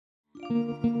Hello,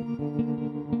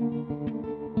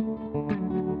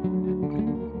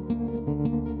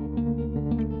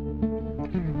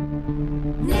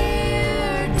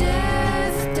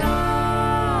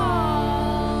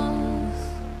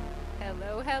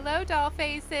 doll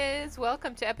faces.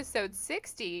 Welcome to episode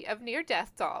 60 of Near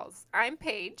Death Dolls. I'm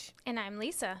Paige. And I'm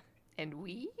Lisa. And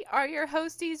we are your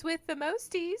hosties with the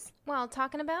mosties. Well,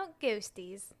 talking about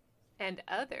ghosties. And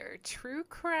other true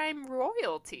crime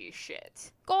royalty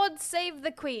shit. God save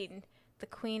the queen. The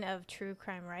queen of true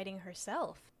crime writing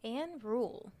herself. Anne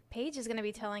Rule. Paige is going to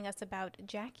be telling us about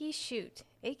Jackie Shute,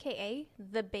 a.k.a.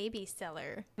 the baby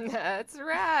seller. That's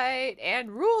right. Anne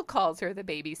Rule calls her the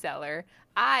baby seller.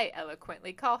 I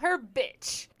eloquently call her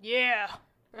bitch. Yeah.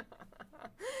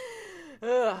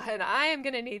 And I am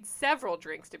going to need several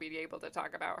drinks to be able to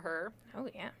talk about her. Oh,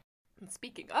 yeah. And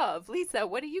speaking of, Lisa,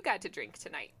 what do you got to drink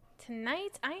tonight?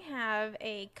 Tonight I have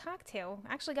a cocktail.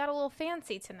 Actually got a little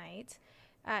fancy tonight.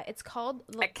 It's called...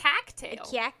 A cocktail? A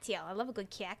cocktail. I love a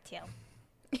good cocktail.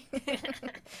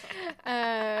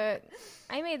 I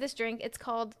made this drink. It's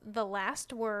called The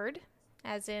Last Word.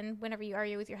 As in, whenever you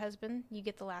argue with your husband, you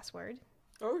get the last word.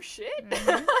 Oh, shit.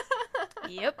 Mm-hmm.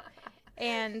 Yep.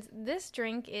 And this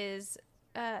drink is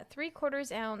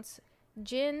 3/4 ounce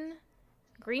gin,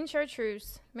 green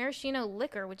chartreuse, maraschino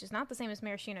liquor, which is not the same as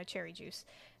maraschino cherry juice,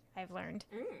 I've learned,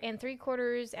 and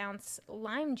 3/4 ounce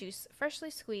lime juice,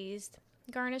 freshly squeezed,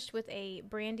 garnished with a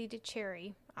brandied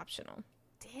cherry, optional.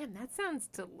 Damn, that sounds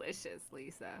delicious,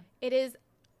 Lisa. It is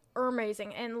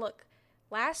amazing. And look,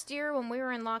 last year when we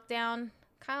were in lockdown,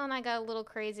 Kyle and I got a little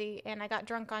crazy, and I got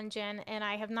drunk on gin, and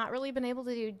I have not really been able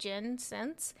to do gin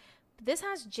since. This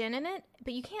has gin in it,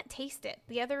 but you can't taste it.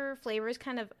 The other flavors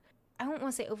kind of, I don't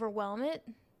want to say overwhelm it.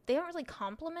 They don't really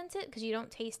complement it because you don't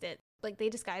taste it. Like, they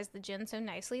disguise the gin so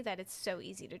nicely that it's so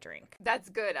easy to drink. That's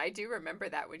good. I do remember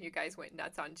that when you guys went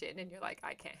nuts on gin, and you're like,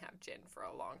 I can't have gin for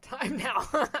a long time now.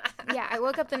 Yeah, I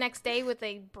woke up the next day with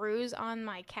a bruise on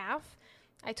my calf.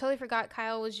 I totally forgot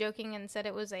Kyle was joking and said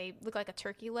it was looked like a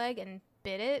turkey leg and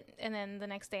bit it. And then the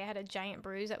next day I had a giant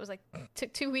bruise that was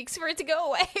took 2 weeks for it to go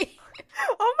away.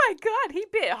 Oh my God, he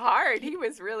bit hard. He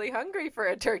was really hungry for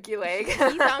a turkey leg.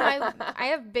 I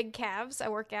have big calves. I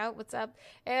work out. What's up?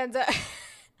 And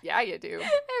yeah, you do. I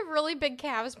have really big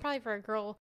calves, probably for a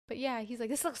girl. But yeah, he's like,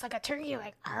 this looks like a turkey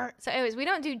leg. So anyways, we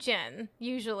don't do gin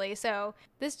usually. So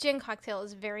this gin cocktail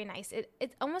is very nice.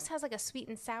 It almost has like a sweet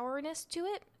and sourness to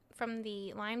it from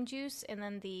the lime juice and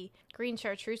then the green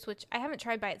chartreuse, which I haven't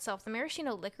tried by itself. The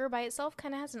maraschino liquor by itself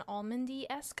kind of has an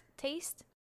almondy-esque taste.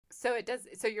 So it does.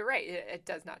 So you're right. It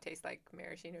does not taste like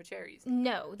maraschino cherries.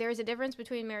 No, there's a difference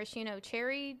between maraschino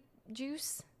cherry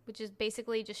juice, which is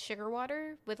basically just sugar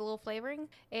water with a little flavoring,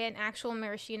 and actual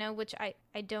maraschino, which I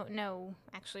don't know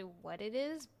actually what it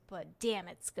is, but damn,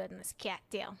 it's good in this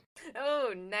cocktail.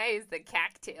 Oh, nice. The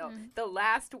cocktail. Mm. The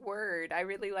Last Word. I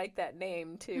really like that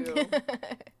name, too.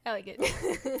 I like it.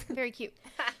 Very cute.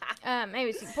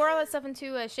 Anyways, you pour all that stuff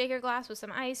into a shaker glass with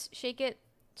some ice, shake it,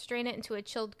 strain it into a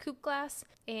chilled coupe glass,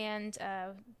 and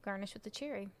garnish with the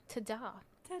cherry. Ta-da.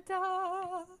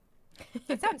 Ta-da.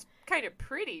 That sounds kind of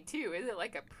pretty, too. Is it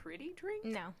like a pretty drink?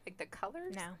 No. Like the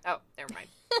colors? No. Oh, never mind.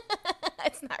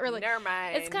 It's not really. Never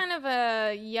mind. It's kind of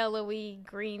a yellowy,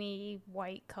 greeny,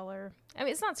 white color. I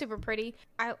mean, it's not super pretty.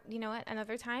 You know what?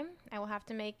 Another time, I will have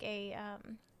to make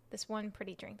this one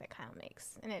pretty drink that Kyle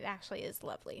makes, and it actually is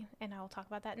lovely, and I'll talk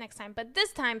about that next time. But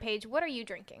this time, Paige, what are you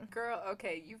drinking? Girl,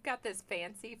 okay, you've got this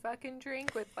fancy fucking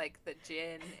drink with, like, the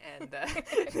gin and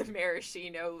the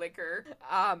maraschino liquor.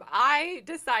 I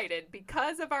decided,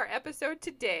 because of our episode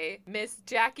today, Miss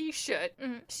Jackie Shute,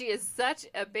 she is such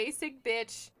a basic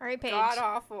bitch. All right, Paige.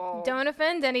 God-awful. Don't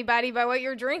offend anybody by what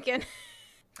you're drinking.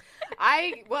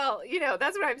 Well, you know,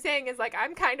 that's what I'm saying is, like,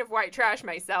 I'm kind of white trash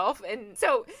myself. And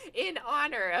so, in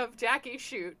honor of Jackie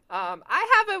Shute,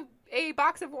 I have a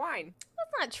box of wine.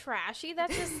 That's not trashy.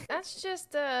 That's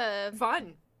just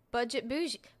fun. Budget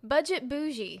bougie. Budget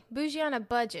bougie. Bougie on a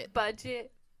budget.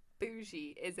 Budget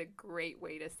bougie is a great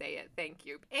way to say it. Thank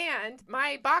you. And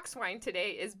my box wine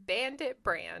today is Bandit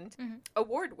brand. Mm-hmm.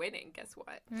 Award winning, guess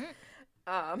what? Mm-hmm.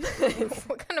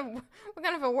 What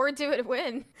kind of award do it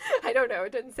win? I don't know.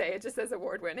 It didn't say. It just says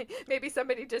award winning. Maybe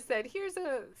somebody just said, here's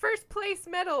a first place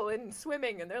medal in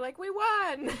swimming. And they're like, we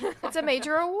won. It's a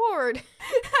major award.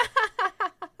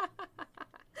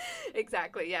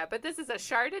 Exactly, yeah. But this is a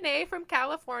Chardonnay from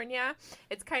California.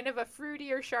 It's kind of a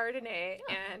fruitier Chardonnay,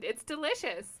 and it's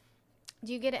delicious.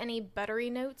 Do you get any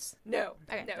buttery notes? No.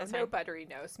 Okay, no buttery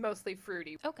notes. Mostly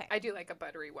fruity. Okay. I do like a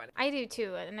buttery one. I do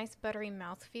too. A nice buttery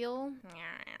mouthfeel.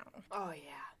 Oh,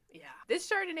 yeah. Yeah. This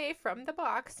Chardonnay from the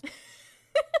box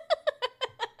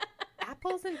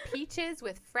apples and peaches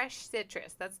with fresh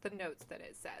citrus. That's the notes that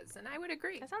it says, and I would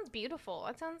agree. That sounds beautiful.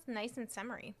 That sounds nice and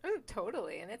summery.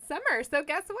 Totally, and it's summer, so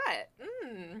guess what?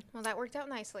 Well, that worked out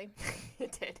nicely.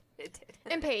 It did.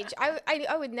 And Paige,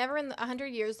 I would never in 100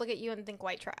 years look at you and think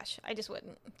white trash. I just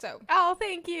wouldn't. So. Oh,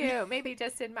 thank you. Maybe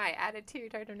just in my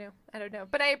attitude. I don't know.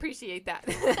 But I appreciate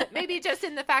that. Maybe just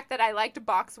in the fact that I liked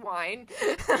box wine.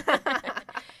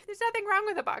 There's nothing wrong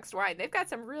with a boxed wine. They've got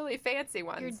some really fancy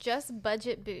ones. You're just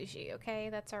budget bougie, okay?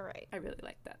 That's all right. I really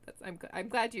like that. I'm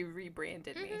glad you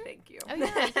rebranded me. Thank you. Oh,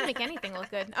 yeah. You can make anything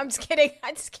look good. I'm just kidding.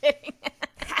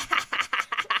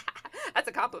 That's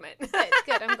a compliment. It's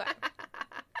good. I'm glad.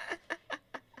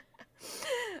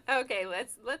 Okay,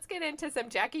 let's get into some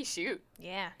Jackie Shoot.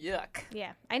 Yeah. Yuck.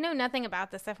 Yeah. I know nothing about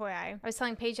this, FYI. I was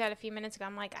telling Paige that a few minutes ago.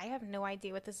 I'm like, I have no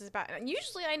idea what this is about. And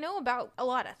usually I know about a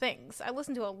lot of things. I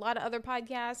listen to a lot of other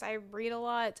podcasts. I read a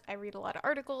lot. I read a lot of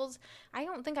articles. I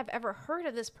don't think I've ever heard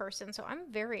of this person, so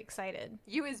I'm very excited.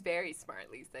 You is very smart,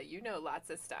 Lisa. You know lots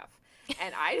of stuff.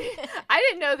 And I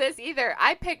didn't know this either.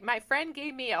 My friend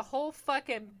gave me a whole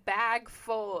fucking bag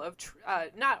full of,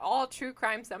 not all true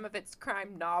crime, some of it's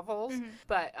crime novels,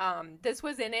 but this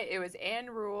was in it. It was Ann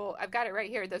Rule. I've got it right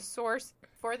here. The source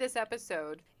for this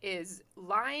episode is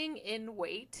Lying in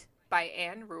Wait by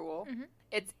Ann Rule.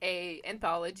 It's a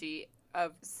anthology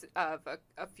of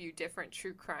a few different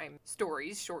true crime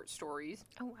stories, short stories.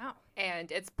 Oh, wow.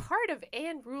 And it's part of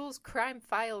Ann Rule's Crime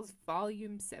Files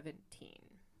Volume 17.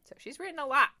 So she's written a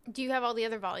lot. Do you have all the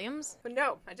other volumes?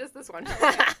 No, just this one.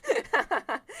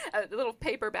 A little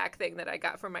paperback thing that I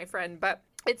got from my friend, but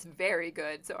it's very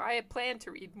good. So I had planned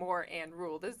to read more Ann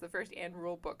Rule. This is the first Ann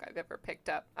Rule book I've ever picked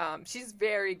up. She's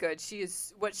very good.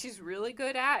 What she's really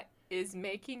good at is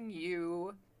making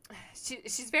you...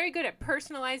 She's very good at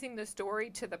personalizing the story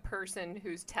to the person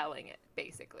who's telling it,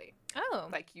 basically. Oh.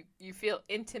 Like, you feel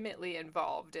intimately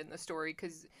involved in the story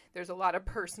because there's a lot of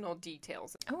personal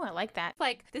details. Oh, I like that.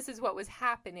 Like, this is what was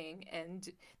happening, and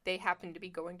they happened to be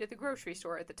going to the grocery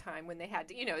store at the time when they had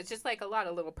to, it's just like a lot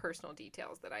of little personal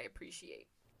details that I appreciate.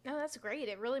 No, that's great.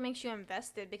 It really makes you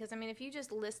invested because, if you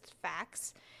just list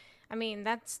facts,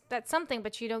 that's something,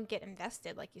 but you don't get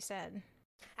invested, like you said.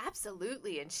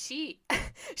 Absolutely. And she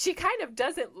kind of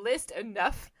doesn't list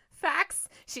enough facts.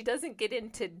 She doesn't get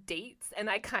into dates, and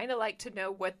I kind of like to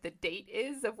know what the date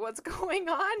is of what's going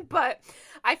on, but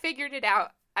I figured it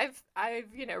out. I've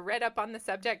read up on the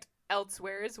subject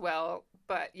elsewhere as well,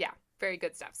 but yeah, very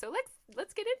good stuff. So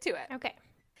let's get into it. Okay.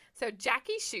 So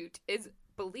Jackie Shoot is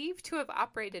believed to have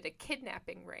operated a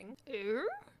kidnapping ring.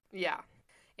 Yeah.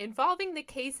 Involving the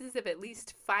cases of at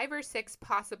least 5 or 6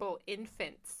 possible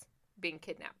infants being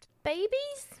kidnapped.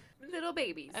 Babies? Little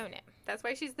babies. Oh, no. That's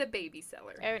why she's the baby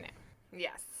seller. Oh, no.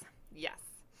 Yes.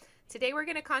 Today we're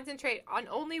going to concentrate on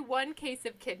only one case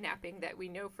of kidnapping that we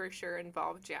know for sure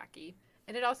involved Jackie.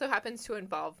 And it also happens to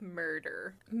involve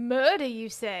murder. Murder, you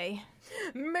say?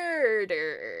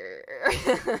 Murder.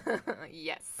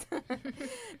 Yes.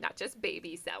 Not just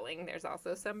baby selling. There's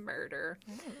also some murder.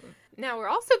 Now, we're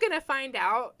also going to find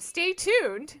out, stay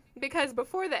tuned, because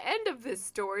before the end of this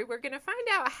story, we're going to find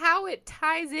out how it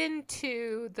ties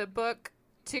into the book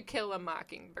To Kill a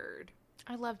Mockingbird.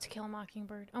 I love To Kill a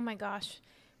Mockingbird. Oh, my gosh.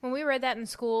 When we read that in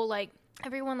school,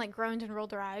 everyone, groaned and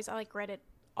rolled their eyes. I, read it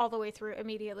all the way through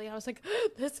immediately. I was like,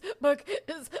 this book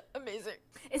is amazing.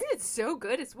 Isn't it so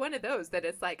good? It's one of those that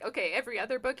it's like, okay, every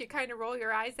other book you kind of roll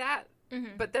your eyes at,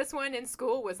 but this one in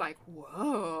school was like,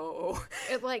 whoa.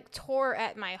 It tore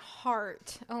at my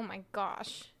heart. Oh my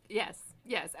gosh. Yes.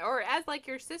 Or as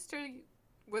your sister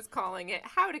was calling it,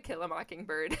 How to Kill a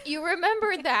Mockingbird. You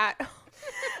remembered that.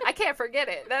 I can't forget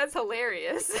it. That's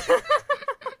hilarious.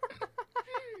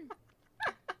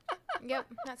 Yep,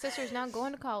 that sister's now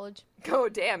going to college. Oh,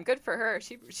 damn. Good for her.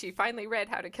 She finally read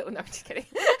How to Kill a... No, I'm just kidding.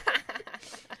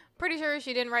 Pretty sure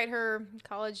she didn't write her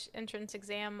college entrance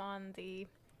exam on the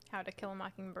How to Kill a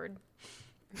Mockingbird.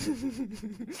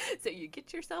 So you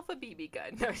get yourself a BB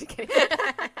gun. No, I'm just kidding.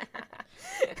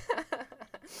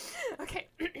 Okay.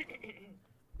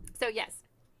 So, yes,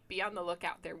 be on the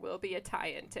lookout. There will be a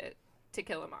tie-in to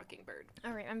Kill a Mockingbird.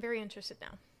 All right, I'm very interested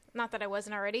now. Not that I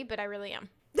wasn't already, but I really am.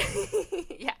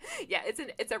 Yeah,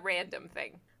 it's a random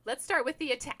thing. Let's start with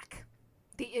the attack.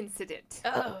 The incident.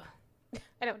 Oh.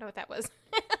 I don't know what that was.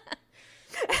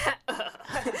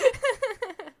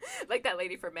 Like that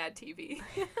lady from Mad TV.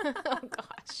 Oh,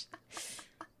 gosh.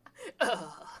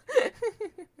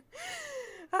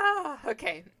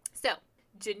 Okay. So,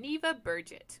 Geneva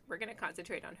Burgett. We're going to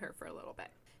concentrate on her for a little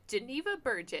bit. Geneva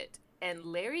Burgett and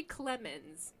Larry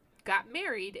Clemens got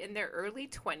married in their early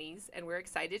 20s and were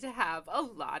excited to have a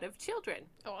lot of children.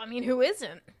 Oh, who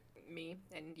isn't? Me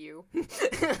and you.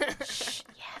 Shh,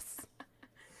 yes.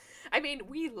 I mean,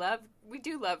 we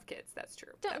do love kids. That's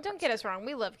true. Don't get us wrong.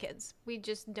 We love kids. We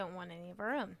just don't want any of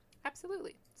our own.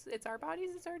 Absolutely. It's our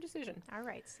bodies. It's our decision. Our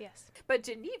rights, yes. But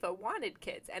Geneva wanted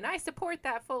kids, and I support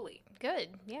that fully. Good,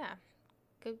 yeah.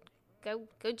 Go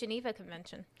Geneva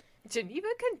Convention. Geneva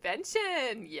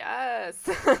Convention, yes.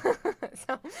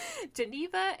 So,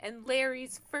 Geneva and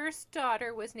Larry's first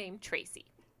daughter was named Tracy.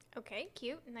 Okay,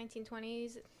 cute.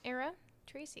 1920s era,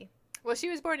 Tracy. Well, she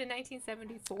was born in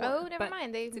 1974. Oh, never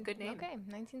mind. It's a good name. Okay,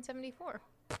 1974.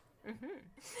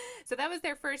 So that was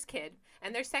their first kid,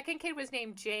 and their second kid was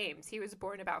named James. He was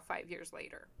born about 5 years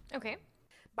later. Okay.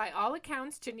 By all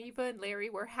accounts, Geneva and Larry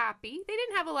were happy. They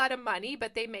didn't have a lot of money,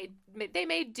 but they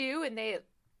made do, and they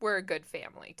were a good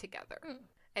family together.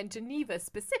 And Geneva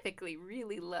specifically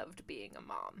really loved being a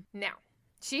mom. Now,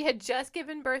 she had just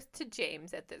given birth to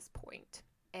James at this point,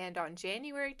 and on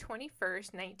January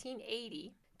 21st,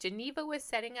 1980, Geneva was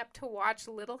setting up to watch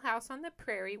Little House on the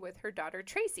Prairie with her daughter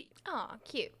Tracy. Aw,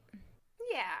 cute.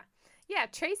 Yeah,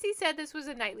 Tracy said this was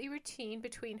a nightly routine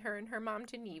between her and her mom,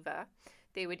 Geneva.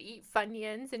 They would eat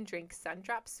Funyuns and drink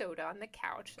Sundrop soda on the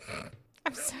couch.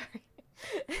 I'm sorry.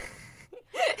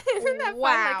 Isn't that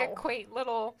Wow. fun? Like a quaint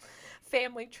little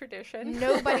family tradition.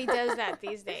 Nobody does that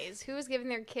these days. Who is giving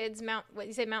their kids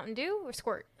Mountain Dew or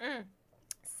Squirt?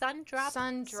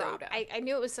 Sundrop soda. I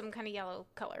knew it was some kind of yellow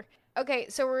color. Okay,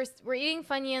 so we're eating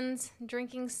Funyuns,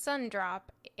 drinking Sundrop,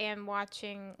 and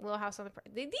watching Little House on the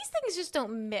Prairie. These things just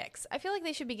don't mix. I feel like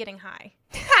they should be getting high.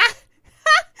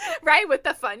 Right, with the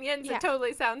Funyuns, Yeah. It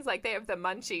totally sounds like they have the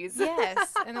munchies.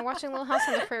 Yes, and they're watching Little House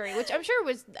on the Prairie, which I'm sure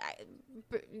was,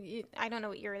 I don't know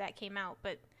what year that came out,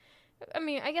 but I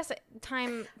mean, I guess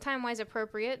time-wise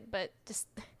appropriate, but just...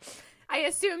 I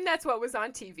assume that's what was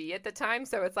on TV at the time,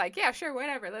 so it's like, yeah, sure,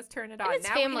 whatever, let's turn it on. it's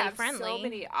now family we have friendly. so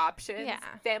many options. Yeah.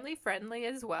 Family friendly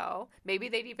as well. Maybe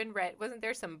they'd even read, wasn't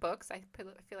there some books? I feel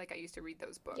like I used to read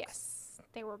those books. Yes,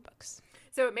 they were books.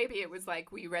 So maybe it was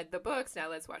like, we read the books, now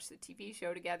let's watch the TV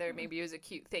show together. Maybe it was a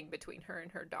cute thing between her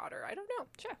and her daughter. I don't know.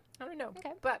 Sure. I don't know.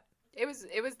 Okay. But it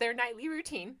was their nightly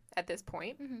routine at this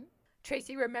point. Mm-hmm.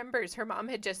 Tracy remembers her mom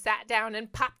had just sat down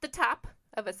and popped the top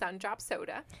of a Sundrop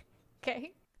soda.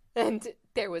 Okay. And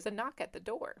there was a knock at the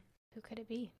door. Who could it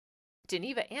be?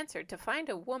 Geneva answered to find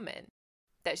a woman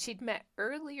that she'd met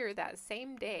earlier that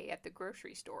same day at the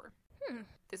grocery store.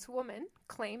 This woman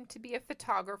claimed to be a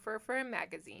photographer for a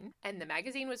magazine, and the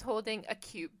magazine was holding a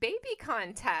cute baby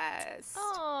contest.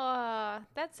 Oh,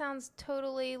 that sounds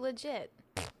totally legit.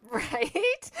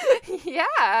 Right?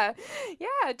 Yeah,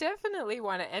 definitely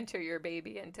want to enter your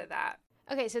baby into that.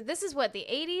 Okay, so this is what, the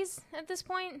 80s at this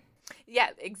point? Yeah,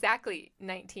 exactly.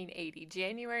 1980,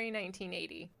 January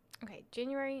 1980. Okay,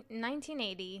 January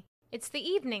 1980. It's the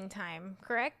evening time,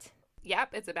 correct? Yep,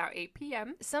 it's about 8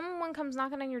 p.m. Someone comes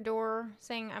knocking on your door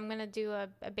saying, I'm going to do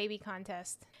a baby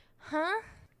contest. Huh?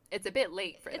 It's a bit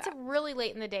late for It's that. really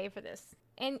late in the day for this.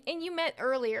 And you met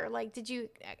earlier. Like, did you...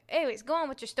 Anyways, go on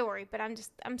with your story, but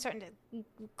I'm starting to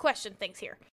question things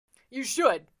here. You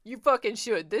should. You fucking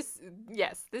should. This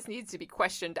needs to be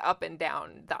questioned up and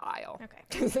down the aisle. Okay.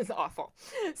 This is awful.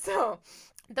 So,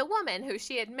 the woman who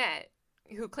she had met,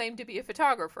 who claimed to be a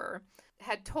photographer,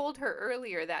 had told her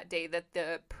earlier that day that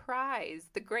the prize,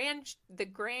 the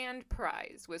grand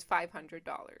prize was $500.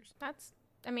 That's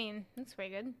pretty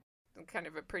good. Kind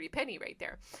of a pretty penny right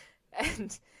there.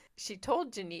 And she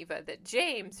told Geneva that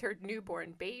James, her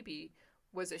newborn baby,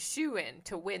 was a shoo-in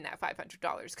to win that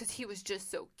 $500 because he was just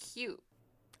so cute.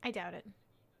 I doubt it.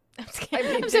 I'm just I kidding.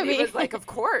 mean, I'm so Geneva mean. was like, of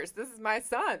course, this is my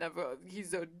son.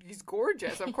 He's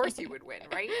gorgeous. Of course he would win,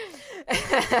 right?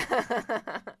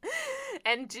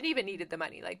 And Geneva needed the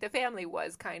money. Like, the family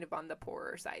was kind of on the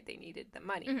poorer side. They needed the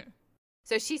money. Mm-hmm.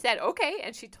 So she said, okay,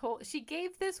 and she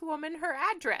gave this woman her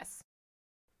address.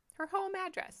 Her home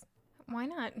address. Why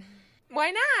not?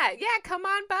 Why not? Yeah, come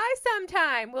on by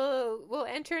sometime. We'll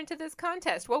enter into this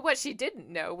contest. Well, what she didn't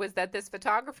know was that this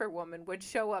photographer woman would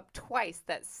show up twice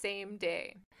that same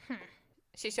day.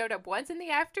 She showed up once in the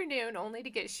afternoon only to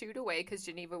get shooed away because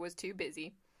Geneva was too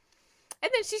busy.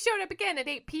 And then she showed up again at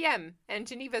 8 p.m. and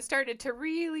Geneva started to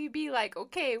really be like,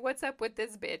 okay, what's up with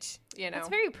this bitch? You know? It's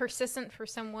very persistent for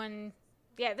someone.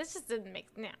 Yeah, this just didn't make...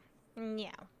 No.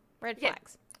 Red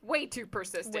flags. Way too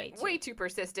persistent. Way too. Way too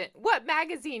persistent. What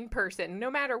magazine person, no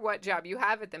matter what job you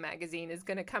have at the magazine, is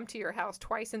going to come to your house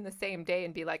twice in the same day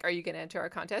and be like, are you going to enter our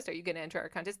contest? Are you going to enter our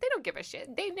contest? They don't give a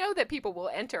shit. They know that people will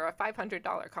enter a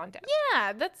 $500 contest.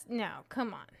 Yeah, that's... No,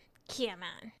 come on.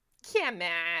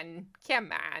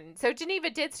 Come on. So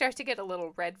Geneva did start to get a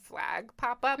little red flag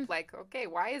pop up. Like, okay,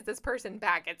 why is this person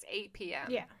back? It's 8 p.m.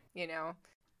 Yeah. You know?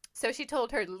 So she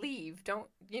told her, leave. Don't,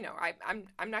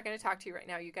 I'm not going to talk to you right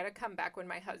now. You got to come back when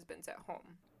my husband's at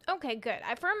home. Okay, good.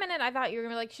 For a minute, I thought you were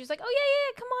going to be like, she's like, oh,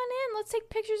 yeah, come on in. Let's take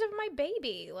pictures of my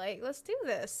baby. Like, let's do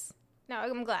this. No,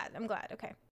 I'm glad.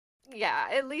 Okay. Yeah,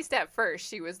 at least at first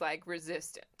she was, like,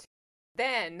 resistant.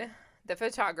 Then the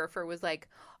photographer was like,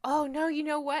 oh, no, you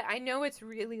know what? I know it's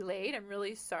really late. I'm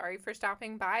really sorry for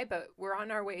stopping by, but we're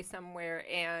on our way somewhere,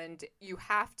 and you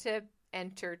have to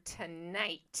enter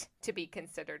tonight to be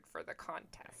considered for the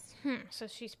contest. So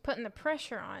she's putting the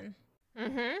pressure on.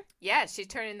 Yeah, she's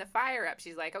turning the fire up.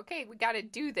 She's like, okay, we got to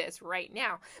do this right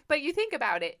now. But you think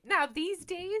about it. Now, these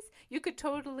days, you could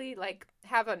totally, like,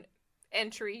 have an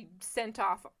entry sent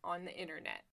off on the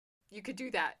internet. You could do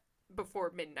that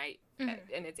before midnight,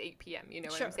 and it's 8 p.m., you know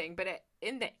what I'm saying? But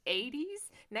in the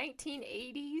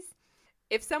 1980s,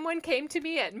 if someone came to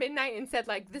me at midnight and said,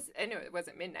 like, this, I know it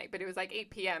wasn't midnight, but it was like 8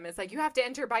 p.m. It's like, you have to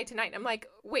enter by tonight. And I'm like,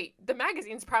 wait, the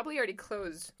magazine's probably already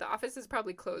closed. The office is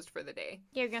probably closed for the day.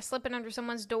 Yeah, you're going to slip it under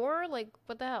someone's door? Like,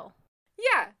 what the hell?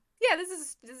 Yeah,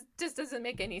 this just doesn't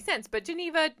make any sense. But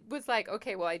Geneva was like,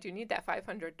 okay, well, I do need that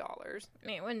 $500. I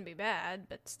mean, it wouldn't be bad,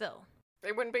 but still.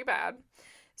 It wouldn't be bad.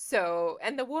 So,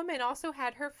 and the woman also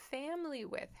had her family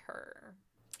with her.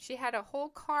 She had a whole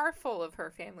car full of her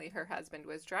family. Her husband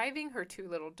was driving. Her 2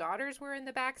 little daughters were in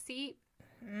the back seat.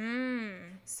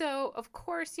 So, of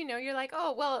course, you're like,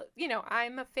 oh, well,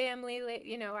 I'm a family.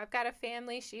 I've got a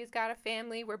family. She's got a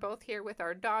family. We're both here with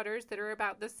our daughters that are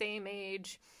about the same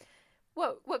age.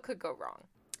 What could go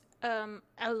wrong?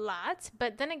 A lot.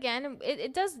 But then again,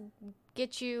 it does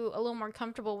get you a little more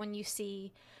comfortable when you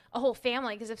see a whole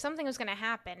family, because if something was going to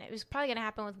happen, it was probably going to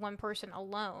happen with one person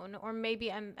alone, or maybe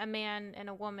a man and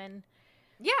a woman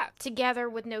together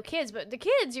with no kids. But the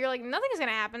kids, you're like, nothing's going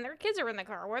to happen. Their kids are in the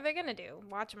car. What are they going to do?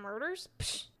 Watch murders?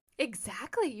 Psh.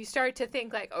 Exactly. You start to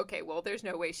think like, okay, well, there's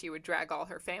no way she would drag all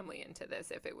her family into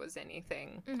this if it was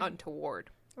anything untoward.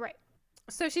 Right.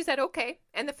 So she said, okay.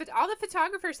 And all the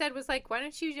photographer said was like, why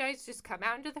don't you guys just come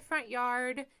out into the front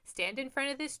yard, stand in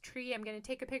front of this tree. I'm going to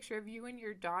take a picture of you and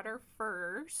your daughter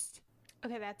first.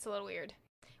 Okay, that's a little weird.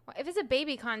 Well, if it's a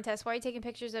baby contest, why are you taking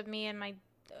pictures of me and my,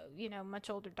 much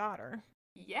older daughter?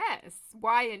 Yes.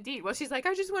 Why indeed? Well, she's like,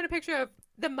 I just want a picture of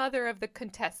the mother of the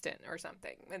contestant or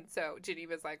something. And so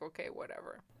Geneva's like, okay,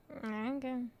 whatever.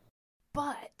 Okay.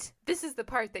 But this is the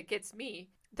part that gets me.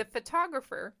 The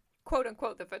photographer, quote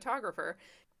unquote, the photographer,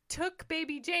 took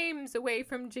baby James away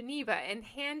from Geneva and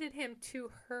handed him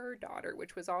to her daughter,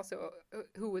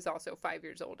 who was also 5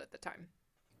 years old at the time.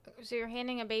 So you're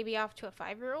handing a baby off to a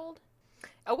 5-year-old?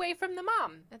 Away from the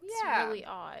mom. That's really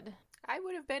odd. I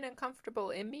would have been uncomfortable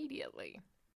immediately.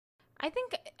 I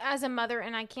think as a mother,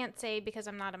 and I can't say because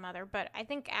I'm not a mother, but I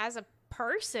think as a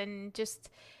person,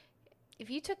 just if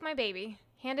you took my baby,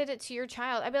 handed it to your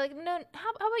child, I'd be like, no,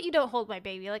 how about you don't hold my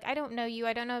baby? Like, I don't know you.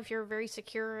 I don't know if you're very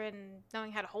secure in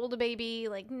knowing how to hold a baby.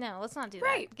 Like, no, let's not do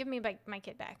that. Give me my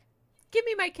kid back. Give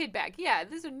me my kid back. Yeah,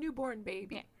 this is a newborn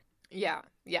baby. Yeah.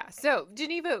 So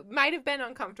Geneva might have been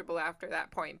uncomfortable after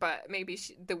that point, but maybe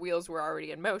the wheels were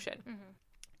already in motion.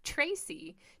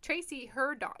 Tracy,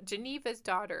 Geneva's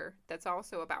daughter, that's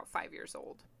also about 5 years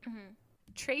old.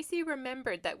 Tracy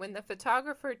remembered that when the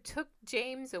photographer took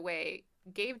James away,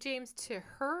 gave James to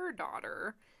her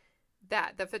daughter,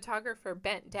 that the photographer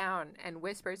bent down and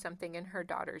whispered something in her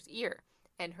daughter's ear.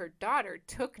 And her daughter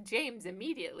took James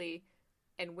immediately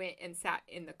and went and sat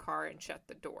in the car and shut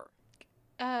the door.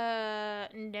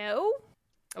 No.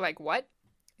 Like, what?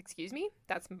 Excuse me?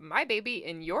 That's my baby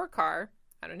in your car.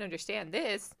 I don't understand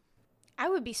this. I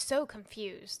would be so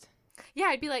confused. Yeah,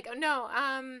 I'd be like, oh, no,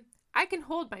 I can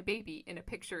hold my baby in a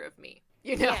picture of me.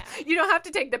 You know, You don't have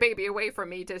to take the baby away from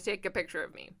me to take a picture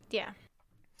of me. Yeah.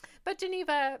 But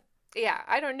Geneva,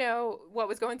 I don't know what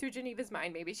was going through Geneva's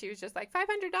mind. Maybe she was just like,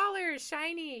 $500,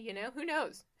 shiny, who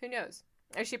knows?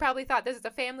 Or she probably thought, this is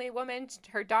a family woman.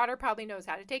 Her daughter probably knows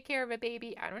how to take care of a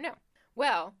baby. I don't know.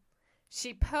 Well,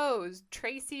 she posed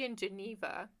Tracy and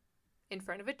Geneva in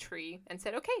front of a tree and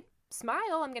said, okay,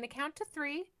 smile. I'm going to count to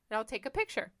 3 and I'll take a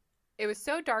picture. It was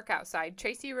so dark outside.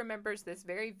 Tracy remembers this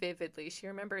very vividly. She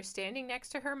remembers standing next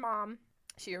to her mom.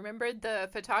 She remembered the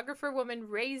photographer woman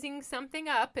raising something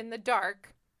up in the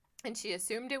dark, and she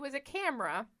assumed it was a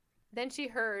camera. Then she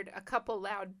heard a couple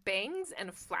loud bangs and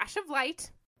a flash of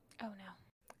light. Oh, no.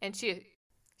 And she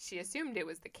assumed it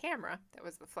was the camera that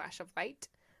was the flash of light.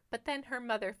 But then her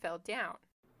mother fell down.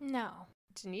 No.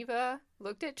 Geneva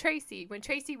looked at Tracy. When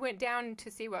Tracy went down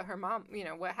to see what her mom,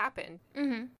 what happened,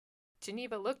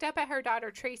 Geneva looked up at her daughter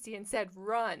Tracy and said,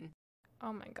 run.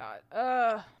 Oh, my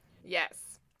God. Yes.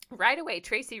 Right away,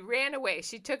 Tracy ran away.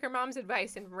 She took her mom's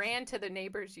advice and ran to the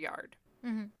neighbor's yard.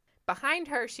 Behind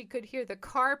her, she could hear the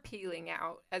car peeling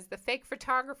out as the fake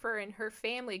photographer and her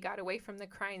family got away from the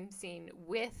crime scene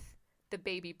with the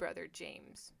baby brother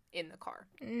James in the car.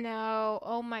 No.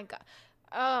 Oh my God.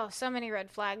 Oh, so many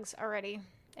red flags already.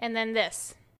 And then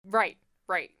this. Right.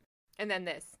 And then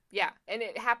this. Yeah. And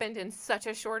it happened in such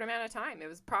a short amount of time. It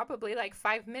was probably like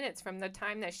 5 minutes from the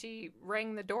time that she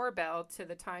rang the doorbell to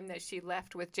the time that she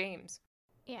left with James.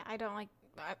 Yeah, I don't like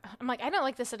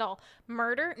this at all.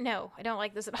 Murder? No, I don't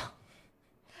like this at all.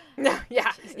 No,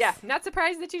 yeah, Jesus. yeah. Not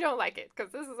surprised that you don't like it,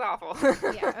 because this is awful.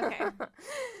 Yeah, okay.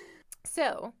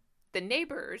 So, the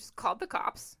neighbors called the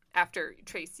cops after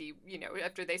Tracy,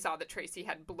 after they saw that Tracy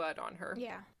had blood on her.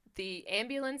 Yeah. The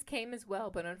ambulance came as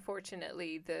well, but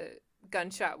unfortunately, the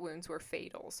gunshot wounds were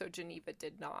fatal, so Geneva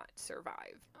did not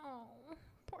survive. Oh,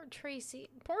 poor Tracy.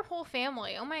 Poor whole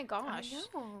family. Oh my gosh. I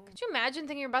know. Could you imagine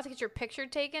thinking you're about to get your picture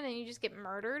taken and you just get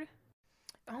murdered?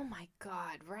 Oh my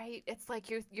God, right? It's like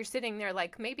you're sitting there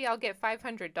like, maybe I'll get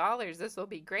 $500. This will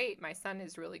be great. My son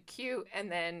is really cute.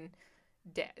 And then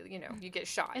dead, you get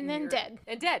shot. And then dead.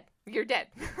 And dead. You're dead.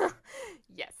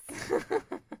 Yes.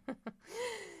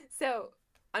 So,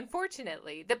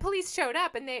 unfortunately, the police showed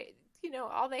up and they,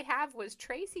 all they have was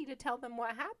Tracy to tell them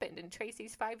what happened. And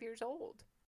Tracy's 5 years old.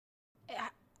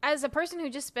 As a person who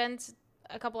just spent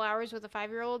a couple hours with a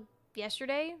 5-year-old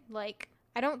yesterday,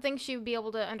 I don't think she would be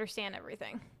able to understand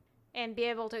everything and be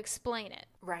able to explain it.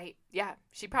 Right. Yeah.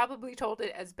 She probably told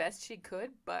it as best she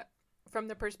could, but from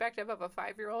the perspective of a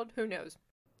 5-year-old, who knows?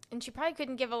 And she probably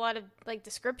couldn't give a lot of,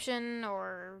 description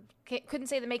or couldn't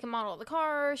say the make and model of the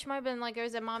car. She might have been like,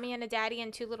 there's a mommy and a daddy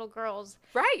and 2 little girls.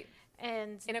 Right.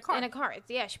 And in a car.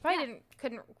 Yeah, she probably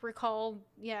couldn't recall,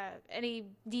 any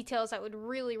details that would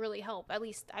really, really help. At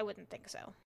least I wouldn't think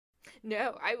so.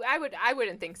 No, I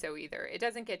wouldn't think so either. It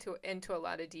doesn't get into a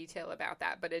lot of detail about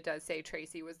that, but it does say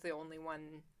Tracy was the only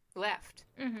one left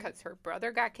because her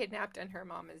brother got kidnapped and her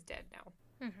mom is dead now.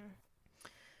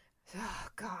 Oh,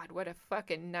 God, what a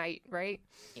fucking night, right?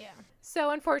 Yeah. So,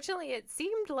 unfortunately, it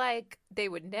seemed like they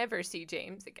would never see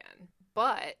James again.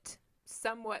 But,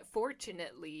 somewhat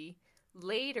fortunately,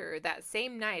 later that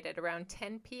same night at around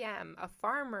 10 p.m., a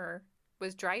farmer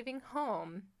was driving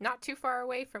home, not too far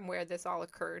away from where this all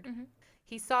occurred.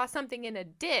 He saw something in a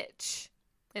ditch,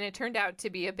 and it turned out to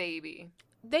be a baby.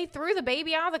 They threw the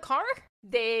baby out of the car?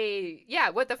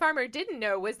 What the farmer didn't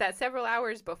know was that several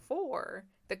hours before,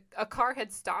 a car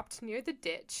had stopped near the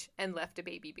ditch and left a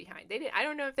baby behind. I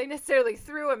don't know if they necessarily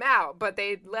threw him out, but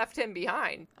they left him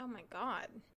behind. Oh my God.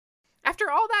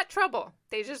 After all that trouble,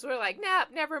 they just were like, nah,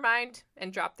 never mind,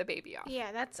 and dropped the baby off.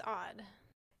 Yeah, that's odd.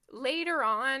 Later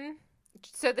on,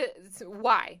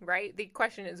 why, right? The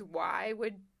question is, why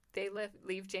would they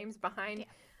leave James behind?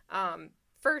 Yeah.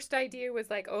 First idea was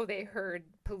like, oh, they heard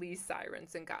police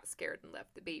sirens and got scared and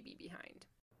left the baby behind.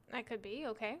 That could be,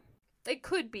 okay. It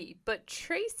could be, but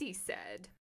Tracy said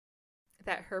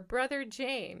that her brother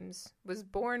James was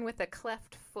born with a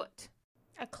cleft foot.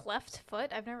 A cleft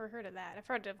foot? I've never heard of that. I've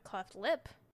heard of cleft lip.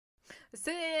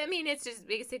 So, I mean, it's just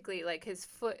basically like his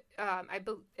foot,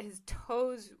 his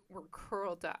toes were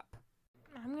curled up.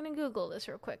 I'm going to Google this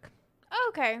real quick.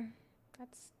 Okay.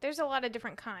 There's a lot of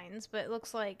different kinds, but it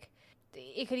looks like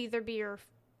it could either be your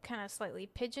kind of slightly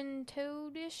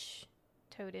pigeon-toed-ish,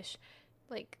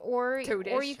 or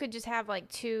you could just have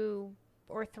 2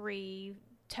 or 3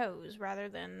 toes rather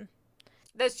than.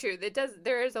 That's true.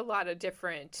 There is a lot of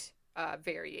different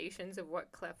variations of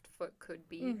what cleft foot could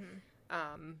be.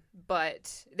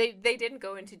 But they didn't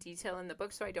go into detail in the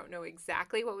book, so I don't know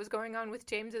exactly what was going on with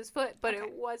James's foot, but okay.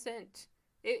 It wasn't.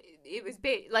 It was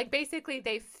basically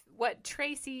what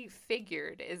Tracy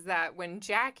figured is that when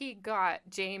Jackie got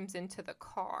James into the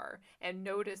car and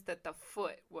noticed that the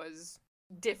foot was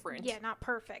different. Yeah, not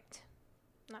perfect.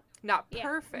 Not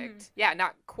perfect. Yeah,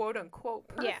 not quote unquote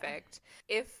perfect.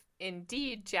 Yeah. If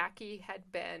indeed Jackie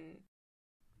had been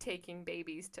taking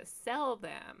babies to sell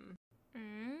them,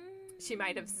 she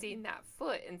might have seen that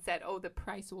foot and said, oh, the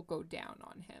price will go down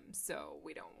on him, so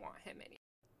we don't want him anymore.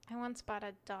 I once bought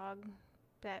a dog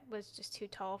that was just too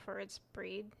tall for its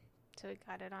breed, so we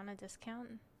got it on a discount.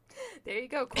 There you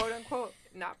go, quote unquote,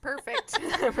 not perfect,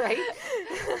 right?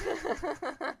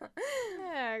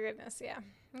 Oh, goodness, yeah.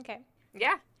 Okay.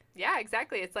 Yeah,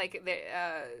 exactly. It's like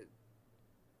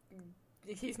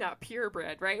he's not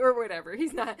purebred, right? Or whatever.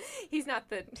 He's not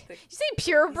the you say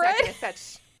purebred?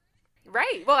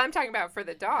 Right. Well, I'm talking about for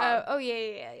the dog. Oh,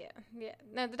 yeah.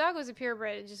 No, the dog was a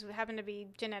purebred. It just happened to be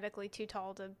genetically too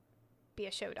tall to be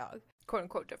a show dog. Quote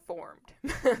unquote deformed.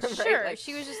 Sure. Right?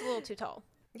 She was just a little too tall.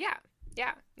 Yeah.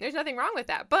 There's nothing wrong with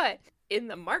that. But in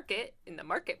the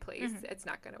marketplace, it's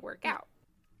not going to work out.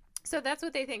 So that's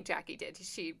what they think Jackie did.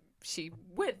 She she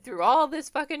went through all this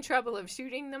fucking trouble of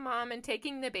shooting the mom and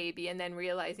taking the baby and then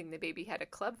realizing the baby had a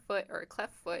club foot or a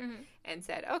cleft foot and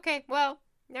said, okay, well,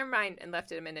 never mind, and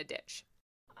left him in a ditch.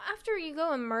 After you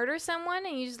go and murder someone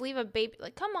and you just leave a baby,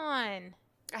 like, come on.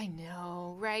 I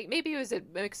know, right? Maybe it was a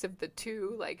mix of the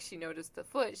two. Like, she noticed the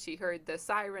foot, she heard the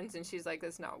sirens, and she's like,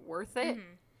 that's not worth it.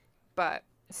 But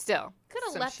still, could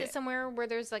have left it somewhere where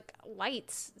there's like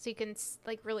lights so you can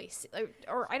like really see,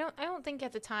 or I don't think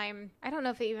at the time, I don't know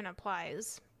if it even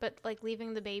applies, but like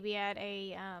leaving the baby at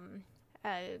a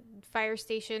fire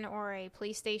station or a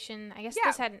police station, I guess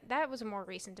that was a more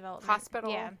recent development.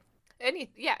 Hospital.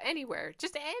 Anywhere.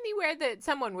 Just anywhere that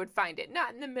someone would find it,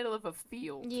 not in the middle of a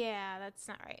field. Yeah, that's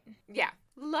not right. Yeah.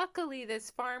 Luckily, this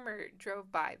farmer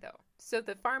drove by, though. So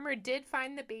the farmer did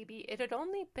find the baby. It had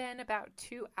only been about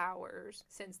 2 hours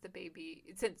since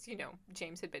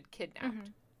James had been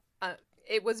kidnapped.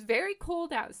 It was very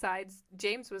cold outside.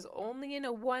 James was only in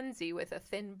a onesie with a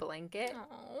thin blanket.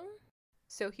 Aww.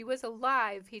 So he was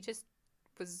alive.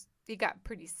 He got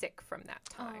pretty sick from that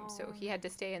time. So he had to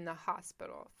stay in the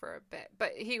hospital for a bit.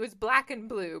 But he was black and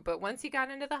blue. But once he got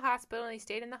into the hospital, he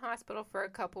stayed in the hospital for a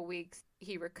couple weeks.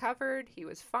 He recovered. He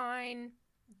was fine.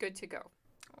 Good to go.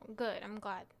 Good. I'm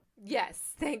glad.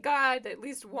 Yes. Thank God at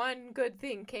least one good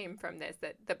thing came from this,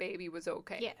 that the baby was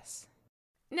okay. Yes.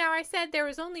 Now, I said there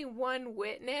was only one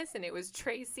witness, and it was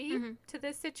Tracy to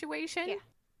this situation. Yeah.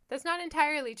 That's not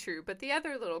entirely true, but the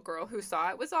other little girl who saw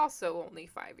it was also only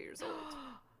 5 years old.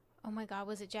 Oh my God,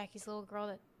 was it Jackie's little girl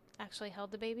that actually held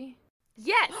the baby?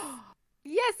 Yes!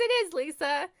 Yes, it is,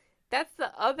 Lisa. That's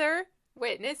the other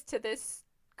witness to this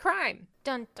crime.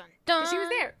 Dun, dun, dun. She was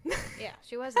there. Yeah,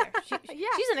 she was there.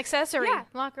 She's an accessory. Yeah.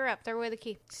 Lock her up. Throw away the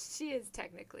key. She is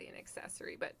technically an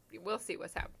accessory, but we'll see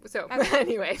what's happening. So,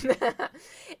 anyway,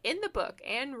 in the book,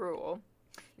 Anne Rule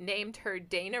named her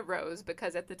Dana Rose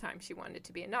because at the time she wanted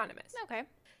to be anonymous. Okay.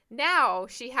 Now,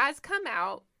 she has come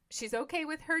out. She's okay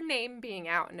with her name being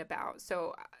out and about,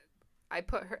 so I'm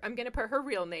going to put her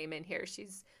real name in here.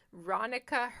 She's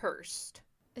Ronica Hurst.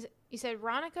 You said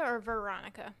Ronica or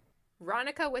Veronica?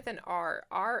 Ronica with an R.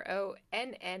 Ronnikka.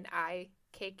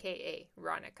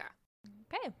 Ronica.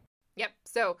 Okay. Yep.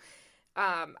 So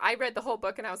I read the whole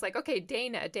book and I was like, okay,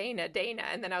 Dana.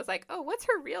 And then I was like, oh, what's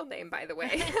her real name, by the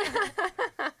way?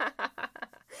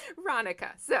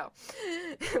 Ronica. So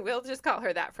we'll just call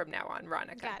her that from now on,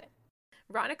 Ronica. Got it.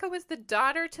 Ronica was the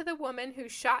daughter to the woman who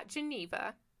shot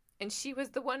Geneva, and she was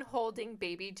the one holding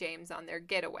baby James on their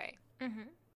getaway.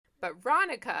 But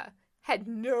Ronica had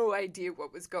no idea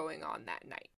what was going on that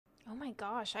night. Oh my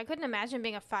gosh, I couldn't imagine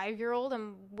being a 5-year-old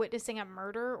and witnessing a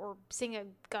murder or seeing a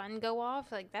gun go off.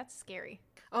 Like, that's scary.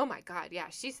 Oh my God, yeah.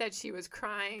 She said she was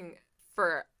crying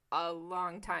for a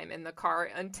long time in the car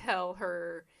until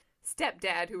her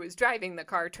stepdad, who was driving the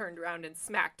car, turned around and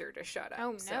smacked her to shut up.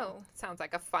 Oh, no. So, sounds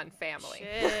like a fun family.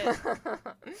 Shit.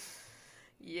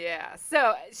 Yeah.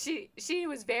 So she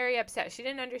was very upset. She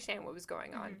didn't understand what was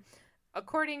going on.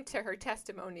 According to her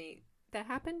testimony, that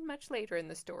happened much later in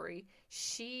the story,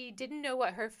 she didn't know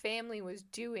what her family was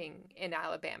doing in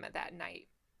Alabama that night,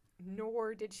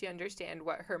 nor did she understand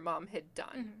what her mom had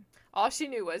done. All she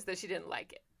knew was that she didn't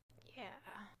like it. Yeah.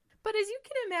 But as you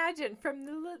can imagine, from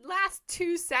the last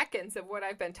 2 seconds of what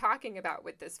I've been talking about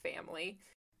with this family,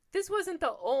 this wasn't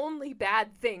the only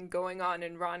bad thing going on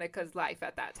in Ronica's life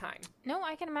at that time. No,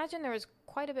 I can imagine there was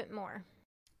quite a bit more.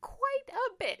 Quite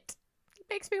a bit. It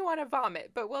makes me want to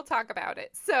vomit, but we'll talk about it.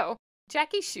 So,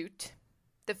 Jackie Chute,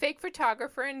 the fake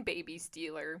photographer and baby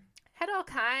stealer, had all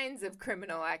kinds of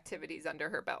criminal activities under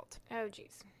her belt. Oh,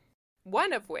 jeez.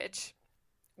 One of which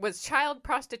was child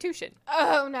prostitution.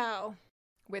 Oh, no.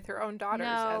 With her own daughters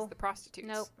as the prostitutes.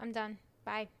 Nope, I'm done.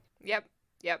 Bye. Yep.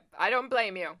 I don't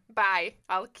blame you. Bye.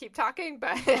 I'll keep talking,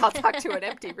 but I'll talk to an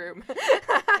empty room.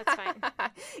 That's fine.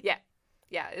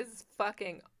 Yeah, it's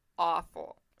fucking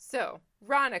awful. So,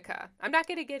 Ronica, I'm not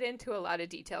going to get into a lot of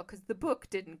detail because the book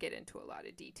didn't get into a lot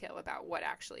of detail about what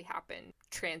actually happened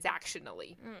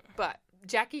transactionally. But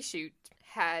Jackie Chute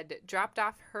had dropped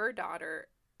off her daughter.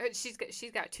 She's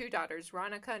got 2 daughters,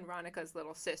 Ronica and Ronica's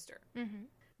little sister.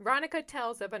 Ronica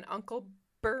tells of an Uncle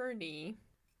Bernie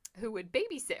who would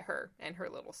babysit her and her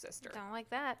little sister. Don't like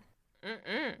that.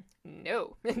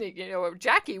 No. You know what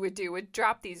Jackie would do would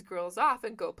drop these girls off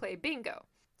and go play bingo.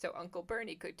 So Uncle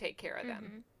Bernie could take care of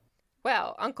them.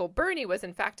 Well, Uncle Bernie was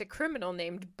in fact a criminal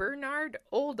named Bernard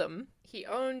Oldham. He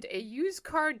owned a used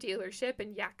car dealership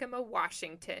in Yakima,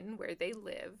 Washington, where they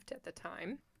lived at the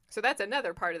time. So that's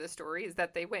another part of the story, is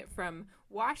that they went from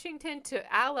Washington to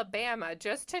Alabama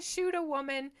just to shoot a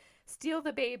woman, steal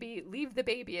the baby, leave the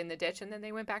baby in the ditch, and then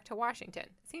they went back to Washington.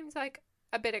 Seems like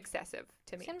a bit excessive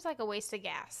to me. Seems like a waste of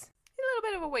gas. A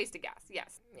little bit of a waste of gas,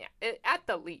 yes. Yeah, at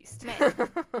the least.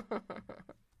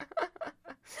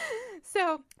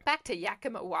 So, back to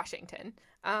Yakima, Washington.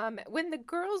 When the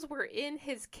girls were in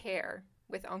his care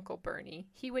with Uncle Bernie,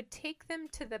 he would take them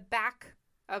to the back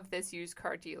of this used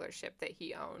car dealership that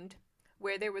he owned,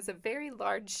 where there was a very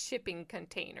large shipping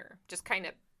container, just kind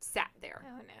of sat there.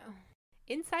 Oh, no.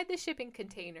 Inside the shipping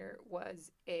container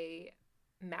was a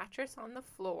mattress on the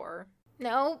floor.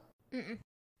 No. Mm-mm.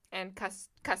 And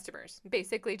customers.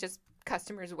 Basically just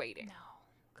customers waiting. No.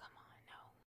 Come on,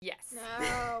 no. Yes.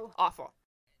 No. Awful.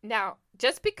 Now,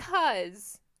 just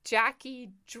because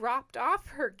Jackie dropped off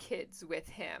her kids with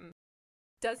him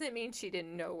doesn't mean she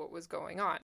didn't know what was going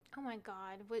on. Oh my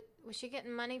God. Was she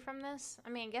getting money from this? I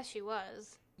mean, I guess she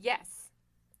was. Yes,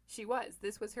 she was.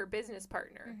 This was her business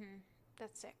partner. Mm-hmm.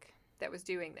 That's sick. That was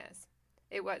doing this.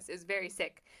 It was very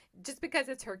sick. Just because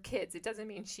it's her kids, it doesn't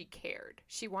mean she cared.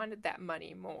 She wanted that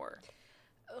money more.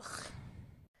 Ugh.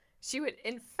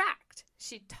 In fact,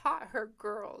 she taught her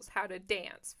girls how to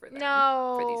dance for them.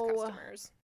 No. For these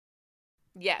customers.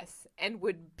 Yes, and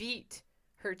would beat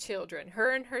her children.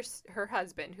 Her and her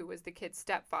husband, who was the kid's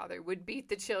stepfather, would beat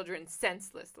the children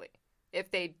senselessly if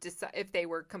they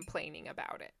were complaining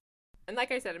about it. And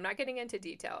like I said, I'm not getting into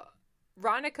detail.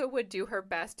 Ronica would do her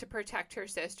best to protect her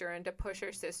sister and to push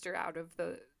her sister out of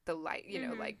the light. You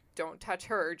know, like, don't touch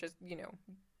her, just,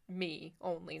 me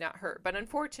only, not her. But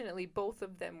unfortunately, both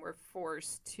of them were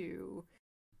forced to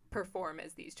perform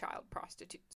as these child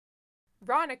prostitutes.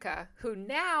 Ronica, who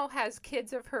now has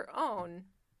kids of her own,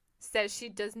 says she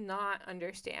does not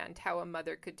understand how a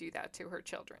mother could do that to her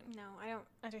children. No, I don't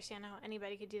understand how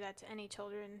anybody could do that to any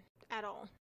children at all.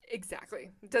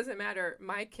 Exactly. It doesn't matter.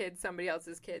 My kid, somebody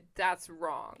else's kid. That's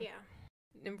wrong. Yeah.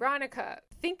 And Ronica,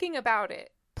 thinking about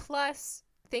it, plus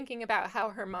thinking about how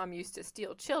her mom used to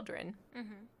steal children,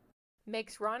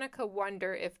 makes Ronica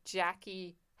wonder if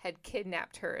Jackie had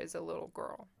kidnapped her as a little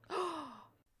girl.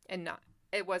 And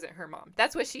it wasn't her mom.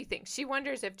 That's what she thinks. She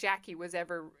wonders if Jackie was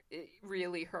ever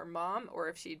really her mom or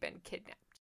if she'd been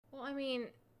kidnapped. Well, I mean,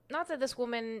 not that this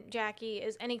woman, Jackie,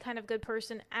 is any kind of good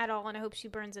person at all, and I hope she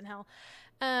burns in hell.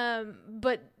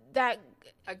 But that...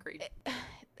 Agreed.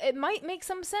 It might make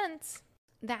some sense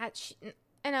that she...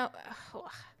 I know...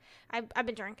 I've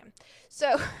been drinking.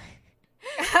 So...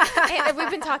 and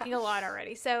we've been talking a lot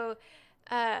already. So,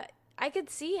 I could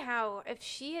see how if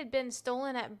she had been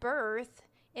stolen at birth,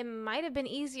 it might have been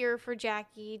easier for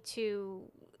Jackie to,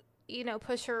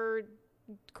 push her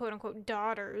quote-unquote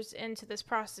daughters into this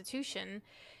prostitution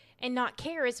and not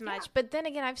care as much. Yeah. But then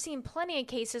again, I've seen plenty of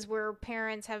cases where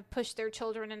parents have pushed their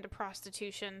children into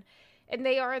prostitution and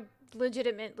they are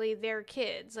legitimately their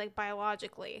kids, like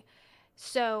biologically.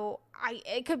 So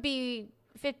it could be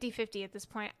 50-50 at this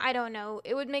point. I don't know.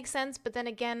 It would make sense, but then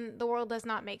again, the world does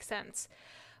not make sense.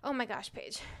 Oh my gosh,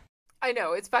 Paige. I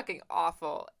know, it's fucking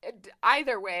awful.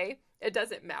 Either way, it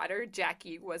doesn't matter.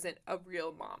 Jackie wasn't a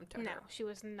real mom to her. No, she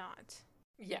was not.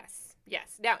 Yes.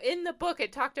 Now, in the book,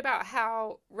 it talked about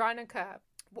how Ronica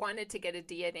wanted to get a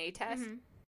DNA test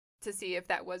to see if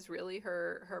that was really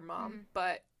her mom.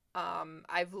 But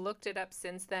I've looked it up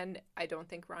since then. I don't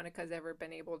think Ronica's ever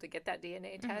been able to get that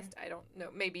DNA test. I don't know.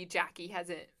 Maybe Jackie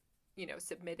hasn't,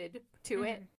 submitted to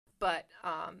it. But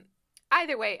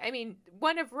either way, I mean,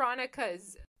 one of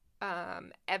Ronica's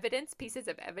pieces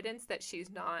of evidence that she's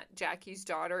not Jackie's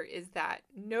daughter is that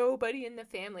nobody in the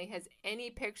family has any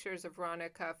pictures of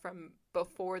Ronica from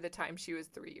before the time she was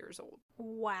 3 years old.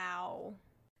 Wow.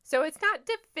 So it's not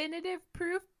definitive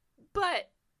proof, but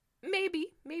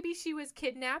maybe she was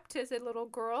kidnapped as a little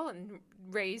girl and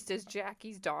raised as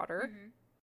Jackie's daughter.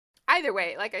 Either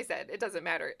way, like I said, it doesn't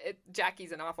matter.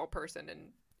 Jackie's an awful person and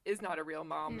is not a real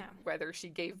mom, whether she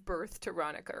gave birth to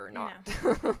Ronica or not.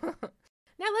 No.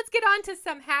 Now let's get on to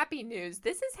some happy news.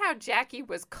 This is how Jackie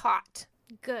was caught.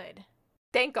 Good.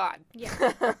 Thank God.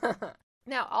 Yeah.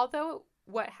 Now, although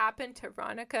what happened to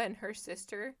Ronica and her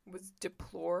sister was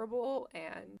deplorable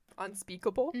and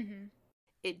unspeakable,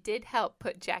 it did help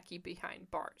put Jackie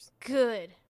behind bars.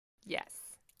 Good. Yes.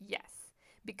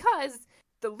 Because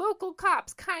the local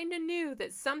cops kind of knew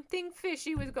that something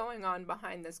fishy was going on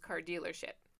behind this car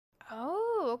dealership.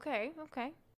 Oh, okay.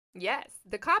 Yes.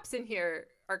 The cops in here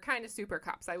are kind of super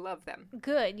cops. I love them.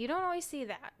 Good. You don't always see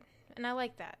that. And I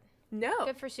like that. No.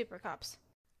 Good for super cops.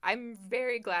 I'm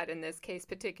very glad in this case,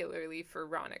 particularly for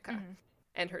Ronica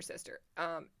and her sister.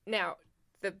 Now,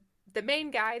 the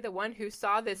main guy, the one who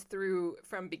saw this through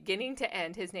from beginning to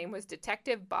end, his name was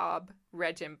Detective Bob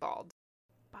Regenbald.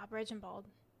 Bob Regenbald.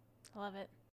 I love it.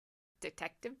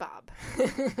 Detective Bob.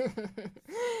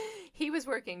 He was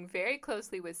working very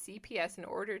closely with CPS in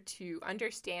order to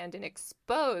understand and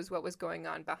expose what was going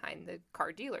on behind the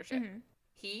car dealership. Mm-hmm.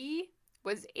 He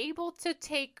was able to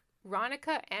take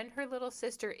Ronica and her little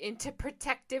sister into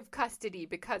protective custody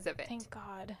because of it. Thank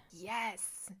God.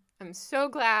 Yes. I'm so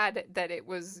glad that it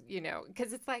was,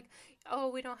 because it's like, oh,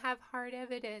 we don't have hard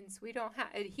evidence. We don't have.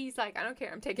 He's like, I don't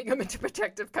care. I'm taking him into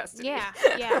protective custody.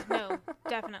 Yeah, no,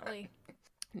 definitely.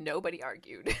 Nobody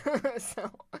argued. So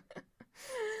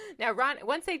now,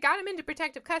 once they got him into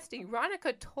protective custody,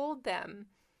 Ronica told them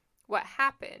what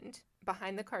happened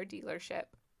behind the car dealership.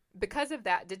 Because of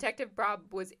that, Detective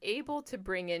Bob was able to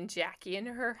bring in Jackie and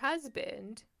her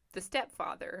husband, the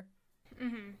stepfather.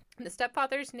 Mm-hmm. And the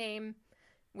stepfather's name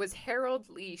was Harold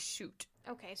Lee Shute.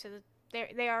 Okay, so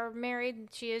they are married.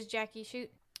 She is Jackie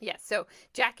Shute. Yes, so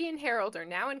Jackie and Harold are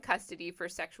now in custody for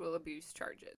sexual abuse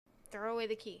charges. Throw away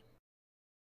the key.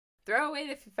 Throw away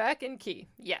the fucking key.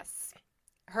 Yes.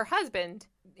 Her husband,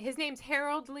 his name's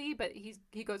Harold Lee, but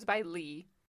he goes by Lee.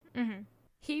 Mm-hmm.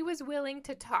 He was willing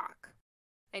to talk,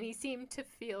 and he seemed to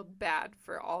feel bad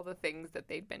for all the things that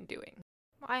they'd been doing.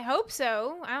 I hope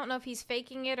so. I don't know if he's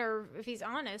faking it or if he's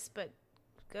honest, but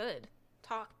good.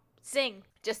 Talk. Sing.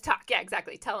 Just talk. Yeah,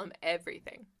 exactly. Tell him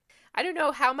everything. I don't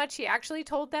know how much he actually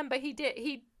told them, but he did.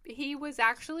 He was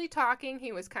actually talking.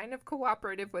 He was kind of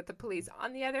cooperative with the police.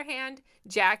 On the other hand,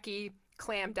 Jackie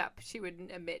clammed up. She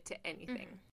wouldn't admit to anything.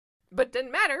 Mm-hmm. But it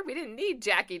didn't matter. We didn't need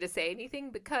Jackie to say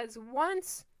anything because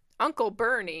once Uncle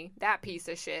Bernie, that piece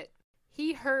of shit,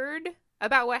 he heard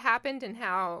about what happened and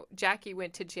how Jackie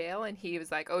went to jail, and he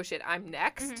was like, oh shit, I'm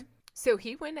next. Mm-hmm. So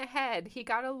he went ahead, he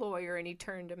got a lawyer, and he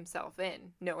turned himself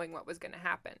in, knowing what was going to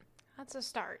happen. That's a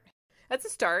start. That's a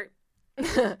start.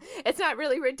 It's not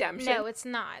really redemption. No, it's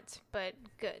not, but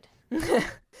good.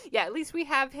 Yeah, at least we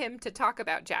have him to talk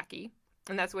about Jackie,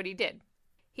 and that's what he did.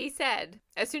 He said,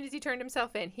 as soon as he turned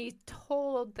himself in, he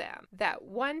told them that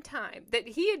one time that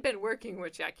he had been working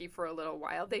with Jackie for a little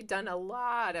while. They'd done a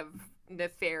lot of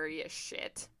nefarious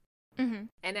shit. Mm-hmm.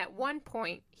 And at one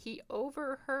point, he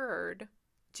overheard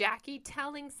Jackie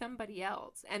telling somebody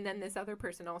else, and then this other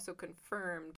person also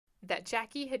confirmed that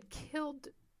Jackie had killed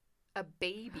a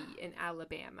baby in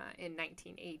Alabama in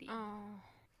 1980. Oh.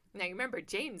 Now, you remember,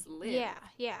 James lived.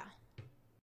 Yeah.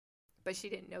 But she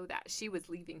didn't know that. She was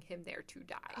leaving him there to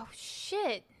die. Oh,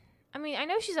 shit. I mean, I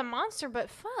know she's a monster, but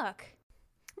fuck.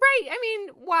 Right. I mean,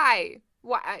 why?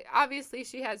 Why? Obviously,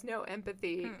 she has no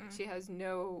empathy. Mm-mm.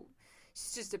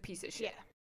 She's just a piece of shit. Yeah.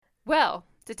 Well,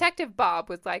 Detective Bob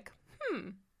was like,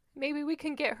 maybe we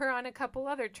can get her on a couple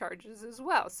other charges as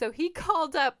well. So he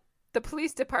called up the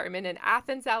police department in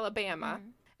Athens, Alabama,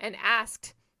 and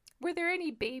asked, were there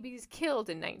any babies killed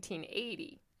in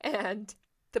 1980? And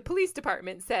the police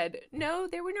department said, no,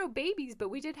 there were no babies, but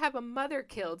we did have a mother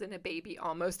killed and a baby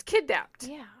almost kidnapped.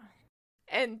 Yeah.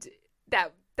 And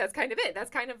that's kind of it. That's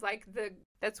kind of like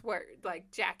that's where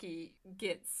like Jackie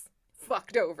gets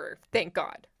fucked over. Thank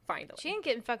God, finally. She ain't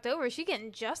getting fucked over. She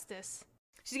getting justice.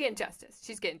 She's getting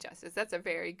justice. That's a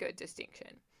very good distinction.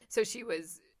 So she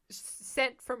was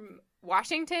sent from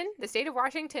Washington, the state of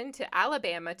Washington, to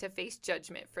Alabama to face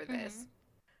judgment for this. Mm-hmm.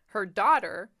 Her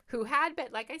daughter, who had been,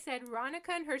 like I said,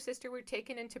 Ronica and her sister were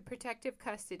taken into protective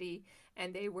custody,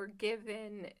 and they were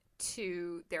given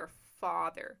to their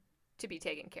father to be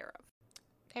taken care of.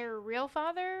 Their real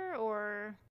father,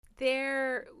 or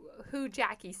who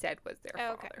Jackie said was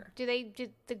their okay. father. Do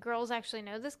the girls actually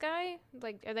know this guy?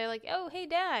 Like, are they like, oh, hey,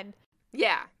 Dad?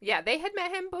 Yeah, they had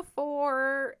met him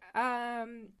before.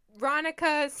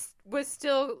 Ronica was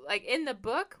still, like, in the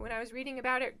book, when I was reading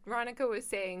about it, Ronica was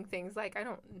saying things like, I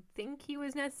don't think he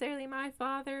was necessarily my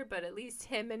father, but at least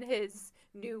him and his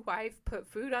new wife put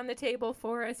food on the table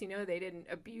for us. You know, they didn't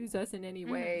abuse us in any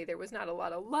way. Mm-hmm. There was not a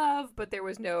lot of love, but there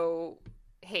was no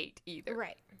hate either.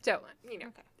 Right. So, okay.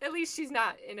 At least she's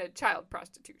not in a child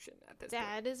prostitution at this point.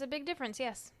 That is a big difference,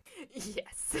 yes.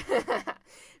 Yes.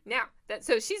 Now,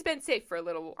 so she's been safe for a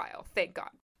little while, thank God.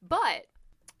 But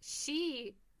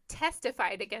she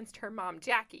testified against her mom,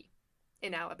 Jackie,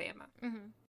 in Alabama. Mm-hmm.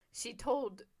 She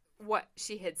told what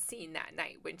she had seen that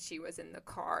night when she was in the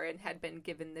car and had been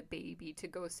given the baby to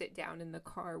go sit down in the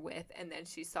car with. And then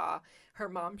she saw her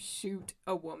mom shoot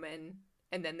a woman,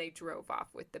 and then they drove off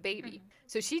with the baby. Mm-hmm.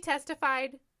 So she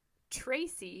testified.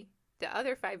 Tracy, the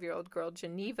other 5-year-old girl,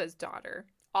 Geneva's daughter,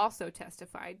 also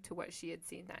testified to what she had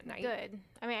seen that night. Good.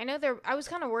 I mean, I know I was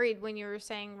kind of worried when you were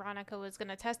saying Ronica was going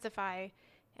to testify,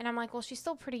 and I'm like, well, she's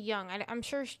still pretty young. I'm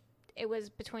sure it was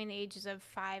between the ages of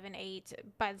 5 and 8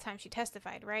 by the time she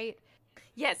testified, right?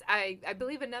 Yes, I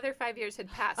believe another 5 years had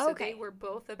passed, so they were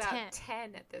both about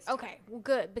 10 at this time. Okay, well,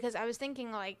 good, because I was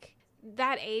thinking, like,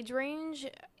 that age range,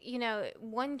 you know,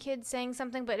 one kid saying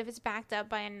something, but if it's backed up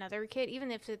by another kid,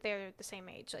 even if they're the same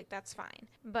age, like, that's fine.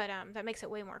 But that makes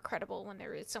it way more credible when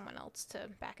there is someone else to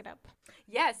back it up.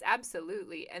 Yes,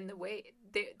 absolutely. And the way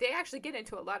they actually get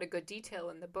into a lot of good detail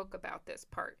in the book about this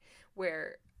part,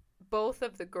 where both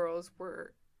of the girls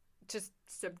were just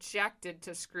subjected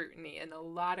to scrutiny and a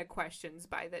lot of questions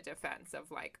by the defense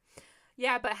of like,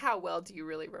 yeah, but how well do you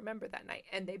really remember that night?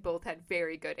 And they both had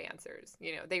very good answers.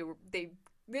 You know,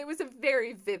 it was a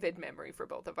very vivid memory for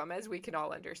both of them, as we can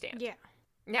all understand. Yeah.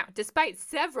 Now, despite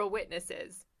several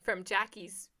witnesses from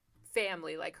Jackie's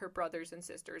family, like her brothers and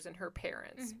sisters and her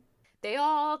parents, they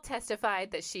all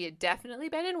testified that she had definitely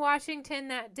been in Washington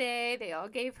that day. They all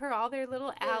gave her all their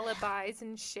little alibis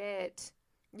and shit.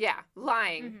 Yeah,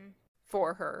 lying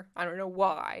for her. I don't know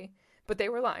why, but they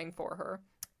were lying for her.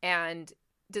 And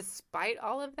despite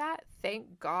all of that,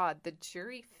 thank God, the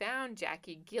jury found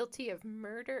Jackie guilty of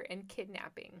murder and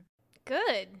kidnapping.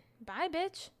 Good. Bye,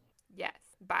 bitch. Yes,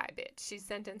 bye, bitch. She's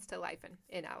sentenced to life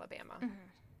in Alabama.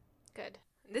 Good.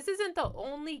 This isn't the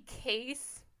only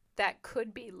case that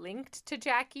could be linked to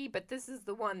Jackie, but this is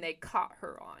the one they caught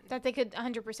her on. That they could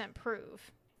 100%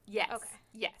 prove. Yes. Okay.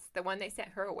 Yes, the one they sent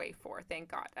her away for,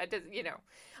 thank God. You know,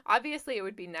 obviously it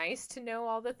would be nice to know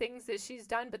all the things that she's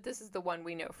done, but this is the one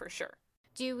we know for sure.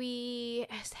 Do we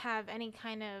have any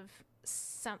kind of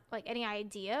any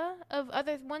idea of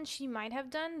other ones she might have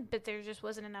done, but there just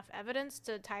wasn't enough evidence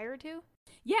to tie her to?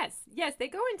 Yes, they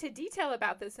go into detail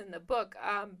about this in the book.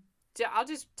 I'll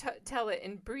just tell it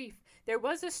in brief. There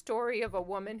was a story of a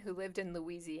woman who lived in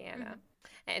Louisiana,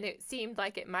 and it seemed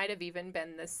like it might have even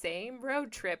been the same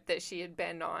road trip that she had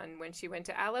been on when she went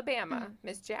to Alabama,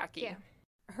 Miss Jackie. Yeah.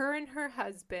 Her and her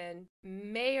husband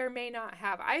may or may not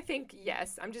have, I think,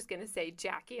 yes, I'm just going to say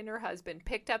Jackie and her husband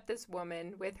picked up this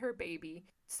woman with her baby,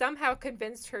 somehow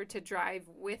convinced her to drive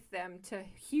with them to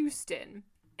Houston.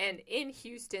 And in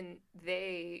Houston,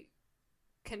 they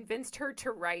convinced her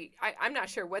to write. I'm not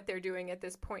sure what they're doing at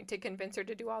this point to convince her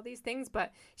to do all these things,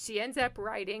 but she ends up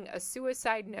writing a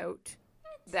suicide note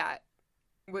that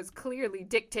was clearly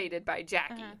dictated by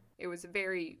Jackie. It was a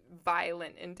very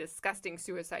violent and disgusting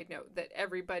suicide note that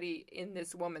everybody in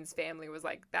this woman's family was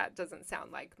like, that doesn't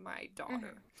sound like my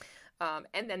daughter.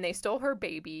 And then they stole her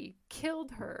baby,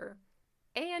 killed her,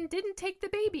 and didn't take the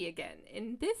baby again.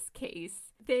 In this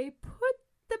case, they put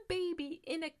the baby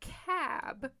in a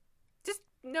cab. Just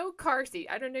no car seat.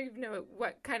 I don't even know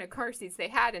what kind of car seats they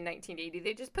had in 1980.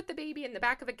 They just put the baby in the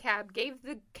back of a cab, gave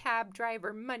the cab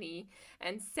driver money,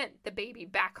 and sent the baby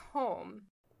back home.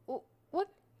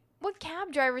 What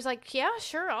cab driver's like, yeah,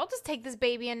 sure, I'll just take this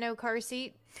baby in no car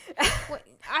seat?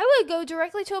 I would go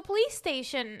directly to a police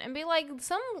station and be like,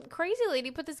 some crazy lady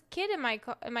put this kid in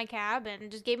my cab and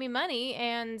just gave me money,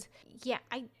 and yeah,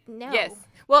 I know. Yes.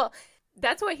 Well,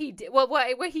 that's what he did. Well,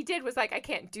 what he did was like, I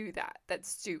can't do that. That's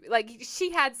stupid. Like, she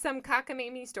had some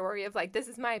cockamamie story of like, this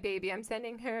is my baby. I'm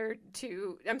sending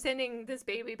this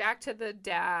baby back to the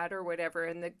dad or whatever.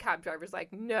 And the cab driver's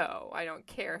like, no, I don't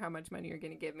care how much money you're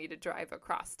going to give me to drive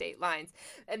across state lines.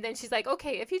 And then she's like,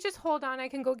 okay, if you just hold on, I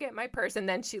can go get my purse. And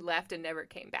then she left and never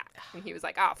came back. And he was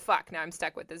like, oh, fuck, now I'm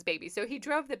stuck with this baby. So he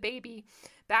drove the baby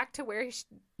back to where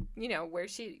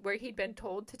he'd been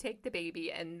told to take the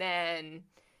baby, and then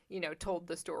told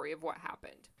the story of what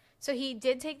happened. So he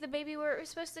did take the baby where it was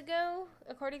supposed to go,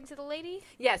 according to the lady?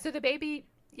 Yeah, so the baby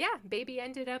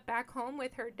ended up back home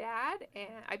with her dad, and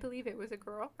I believe it was a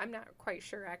girl. I'm not quite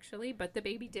sure, actually, but the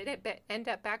baby did end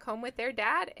up back home with their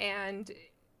dad and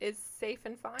is safe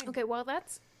and fine. Okay, well,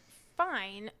 that's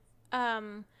fine.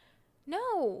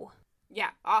 No.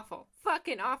 Yeah, awful.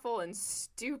 Fucking awful and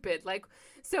stupid. Like,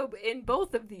 so in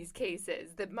both of these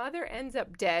cases, the mother ends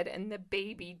up dead and the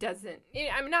baby doesn't.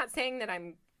 I'm not saying that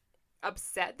I'm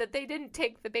upset that they didn't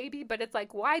take the baby, but it's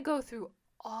like, why go through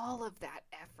all of that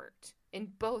effort in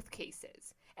both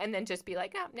cases and then just be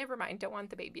like, oh, never mind, don't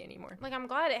want the baby anymore. Like, I'm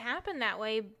glad it happened that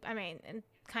way. I mean,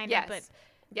 kind of, but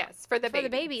yes, for the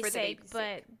baby's sake.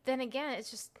 But then again,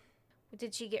 it's just,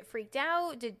 did she get freaked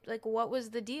out? What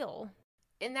was the deal?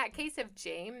 In that case of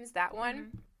James, that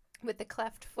one with the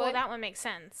cleft foot. Well, that one makes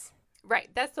sense. Right.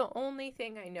 That's the only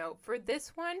thing I know. For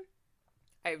this one,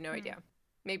 I have no idea.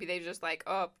 Maybe they just like,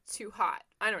 oh, too hot.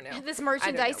 I don't know. This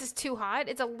merchandise is too hot.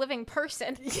 It's a living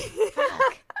person.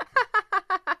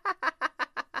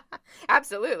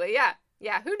 Absolutely. Yeah.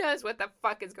 Yeah. Who knows what the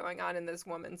fuck is going on in this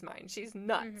woman's mind? She's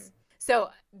nuts. So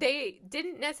they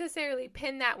didn't necessarily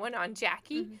pin that one on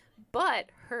Jackie, but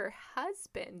her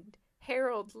husband,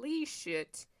 Harold Lee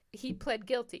Schutt, he pled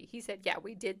guilty. He said, yeah,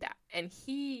 we did that. And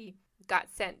he got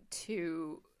sent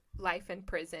to life in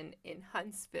prison in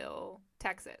Huntsville,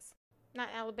 Texas. Not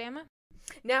Alabama?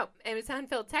 No, it was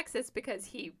Huntsville, Texas, because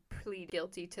he pleaded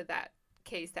guilty to that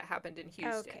case that happened in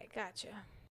Houston. Okay, gotcha.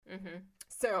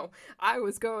 So I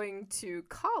was going to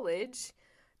college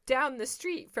down the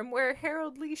street from where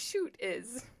Harold Lee Shute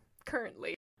is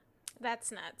currently.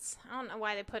 That's nuts. I don't know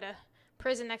why they put a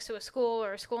prison next to a school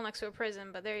or a school next to a prison,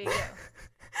 but there you go.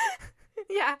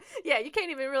 Yeah, you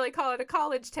can't even really call it a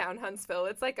college town, Huntsville.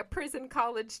 It's like a prison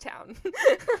college town.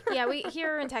 Yeah, we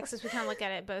here in Texas, we kind of look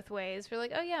at it both ways. We're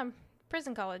like, oh yeah,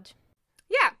 prison college.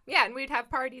 Yeah, and we'd have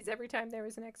parties every time there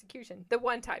was an execution. The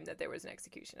one time that there was an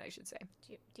execution, I should say.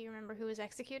 Do you remember who was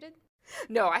executed?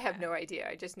 No, I have no idea.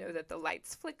 I just know that the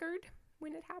lights flickered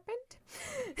when it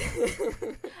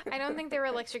happened. I don't think they were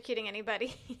electrocuting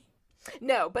anybody.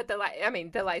 No, but the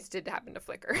lights did happen to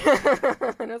flicker.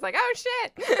 And I was like, oh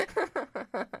shit.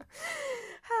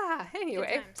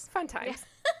 Anyway, fun times.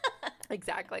 Yeah.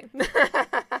 Exactly.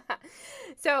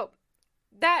 So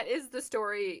that is the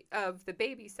story of the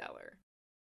baby seller.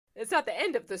 It's not the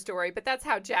end of the story, but that's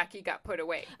how Jackie got put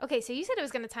away. Okay, so you said it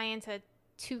was going to tie into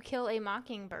To Kill a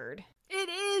Mockingbird.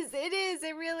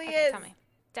 It really is. Tell me.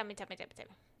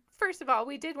 First of all,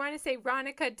 we did want to say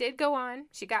Ronica did go on.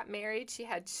 She got married. She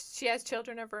has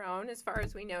children of her own. As far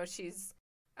as we know, she's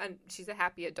a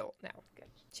happy adult now. Good.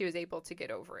 She was able to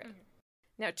get over it. Mm-hmm.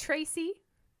 Now, Tracy,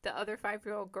 the other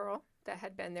 5-year-old girl that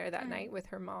had been there that night with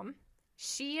her mom,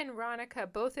 she and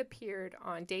Ronica both appeared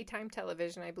on daytime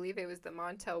television. I believe it was the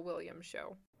Montel Williams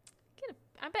show.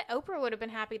 I bet Oprah would have been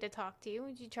happy to talk to you.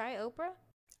 Would you try Oprah?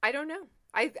 I don't know.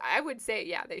 I would say,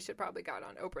 yeah, they should probably got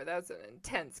on Oprah. That was an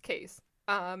intense case.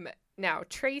 Now,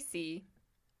 Tracy,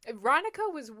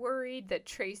 Ronica was worried that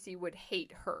Tracy would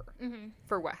hate her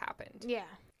for what happened. Yeah.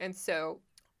 And so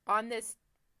on this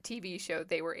TV show,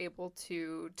 they were able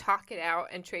to talk it out.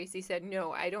 And Tracy said,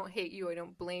 no, I don't hate you. I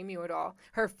don't blame you at all.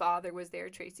 Her father was there.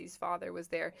 Tracy's father was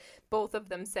there. Both of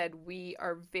them said, we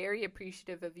are very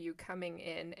appreciative of you coming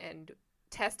in and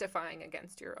testifying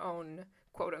against your own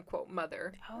quote unquote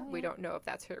mother. Oh, yeah. We don't know if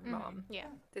that's her mom. Yeah.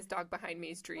 This dog behind me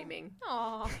is dreaming.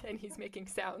 Aww. And he's making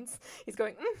sounds. He's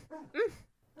going,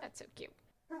 That's so cute.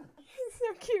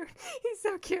 He's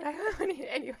so cute.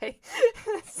 Anyway.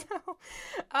 So,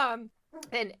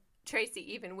 and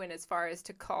Tracy even went as far as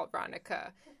to call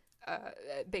Ronica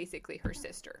basically her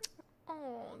sister.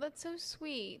 Oh, that's so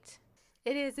sweet.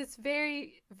 It is. It's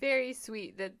very, very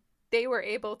sweet that they were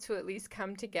able to at least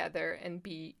come together and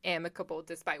be amicable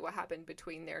despite what happened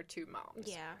between their two moms.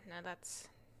 Yeah, no, that's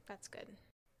good.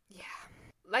 Yeah.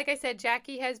 Like I said,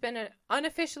 Jackie has been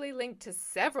unofficially linked to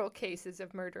several cases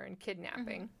of murder and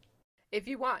kidnapping. If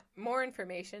you want more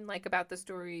information, like about the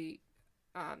story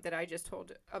that I just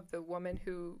told of the woman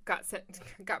who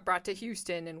got brought to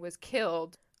Houston and was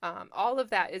killed, all of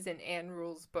that is in Ann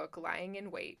Rule's book, Lying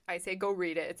in Wait. I say go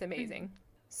read it. It's amazing.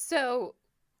 So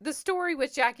the story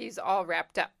with Jackie's all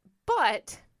wrapped up.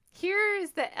 But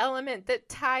here's the element that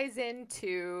ties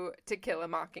into To Kill a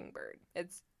Mockingbird.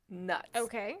 It's nuts.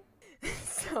 Okay.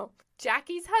 So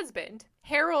Jackie's husband,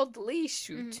 Harold Lee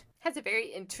Shute, has a very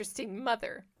interesting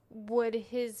mother. Would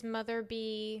his mother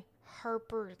be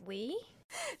Harper Lee?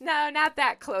 No, not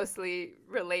that closely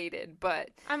related, but...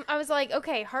 I was like,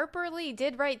 okay, Harper Lee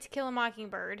did write To Kill a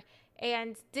Mockingbird,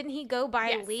 and didn't he go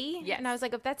by Lee? Yes. And I was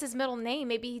like, if that's his middle name,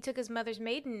 maybe he took his mother's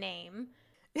maiden name.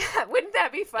 Yeah, wouldn't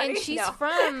that be funny? And she's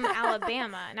from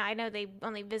Alabama. Now, I know they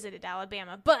only visited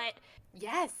Alabama, but...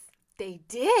 Yes, they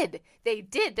did. They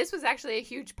did. This was actually a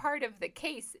huge part of the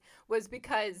case, was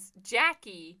because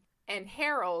Jackie and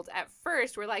Harold at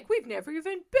first were like, we've never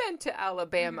even been to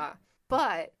Alabama.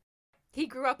 But he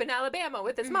grew up in Alabama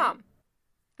with his mom.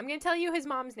 I'm going to tell you his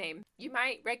mom's name. You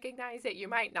might recognize it. You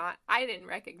might not. I didn't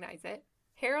recognize it.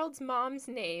 Harold's mom's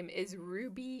name is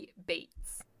Ruby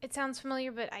Bates. It sounds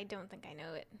familiar, but I don't think I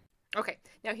know it. Okay.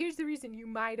 Now, here's the reason you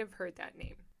might have heard that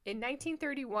name. In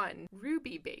 1931,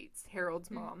 Ruby Bates, Harold's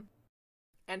mom,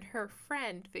 and her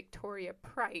friend Victoria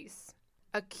Price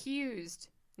accused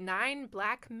 9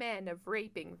 black men of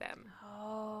raping them.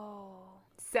 Oh.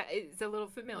 So it's a little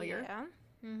familiar. Yeah.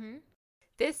 Mm-hmm.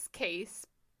 This case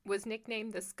was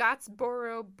nicknamed the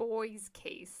Scottsboro Boys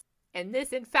case. And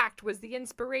this, in fact, was the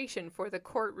inspiration for the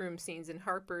courtroom scenes in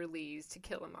Harper Lee's To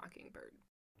Kill a Mockingbird.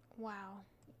 Wow.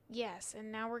 Yes,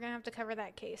 and now we're going to have to cover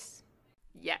that case.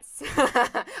 Yes.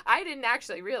 I didn't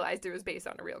actually realize it was based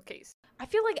on a real case. I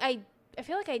feel like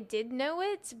I did know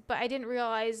it, but I didn't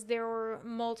realize there were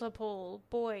multiple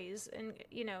boys and,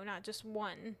 not just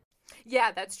one.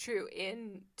 Yeah, that's true.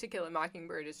 In To Kill a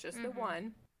Mockingbird, it's just the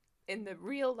one. In the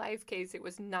real life case, it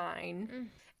was 9.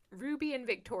 Ruby and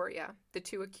Victoria, the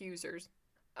 2 accusers,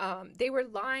 they were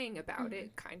lying about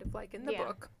it, kind of like in the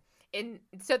book.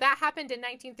 So that happened in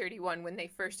 1931 when they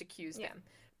first accused them.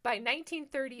 By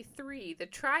 1933, the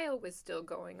trial was still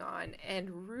going on,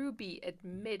 and Ruby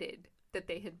admitted that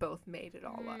they had both made it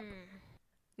all up.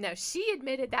 Now, she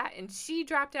admitted that, and she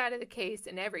dropped out of the case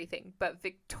and everything. But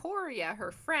Victoria,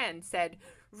 her friend, said,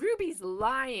 Ruby's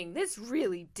lying. This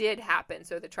really did happen.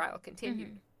 So the trial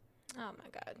continued. Oh, my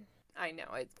God. I know.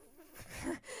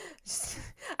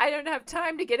 I don't have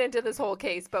time to get into this whole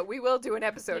case, but we will do an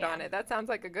episode on it. That sounds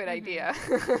like a good idea.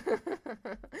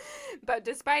 But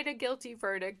despite a guilty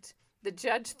verdict, the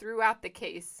judge threw out the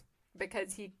case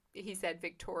because he said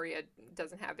Victoria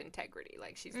doesn't have integrity.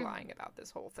 Like, she's lying about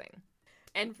this whole thing.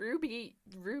 And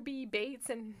Ruby Bates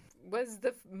was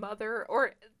the mother,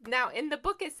 or now in the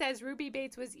book it says Ruby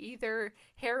Bates was either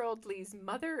Harold Lee's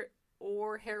mother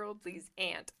or Harold Lee's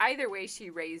aunt. Either way, she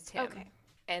raised him. Okay.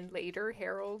 And later,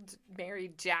 Harold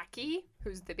married Jackie,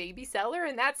 who's the baby seller,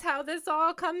 and that's how this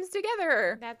all comes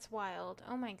together. That's wild.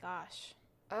 Oh my gosh.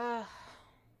 Ugh.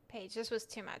 Paige, this was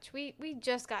too much. We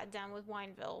just got done with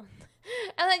Wineville.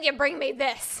 And then you bring me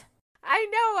this. I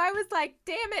know. I was like,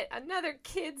 damn it, another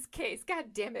kid's case. God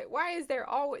damn it. Why is there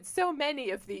always so many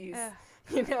of these?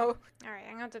 You know? All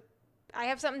right, I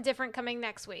have something different coming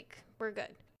next week. We're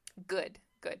good. Good.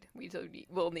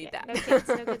 We'll need that. No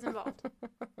kids involved.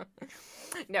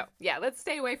 No, yeah, let's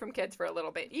stay away from kids for a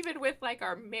little bit. Even with like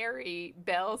our Mary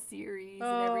Bell series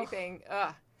and everything.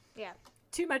 Yeah.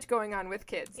 Too much going on with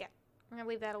kids. Yeah. I'm going to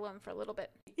leave that alone for a little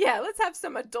bit. Yeah, let's have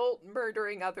some adult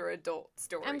murdering other adult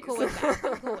stories. I'm cool with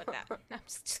that. No, I'm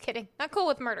just kidding. Not cool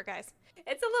with murder, guys.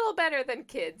 It's a little better than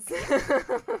kids.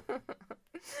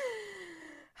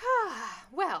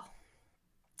 Well,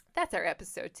 that's our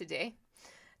episode today.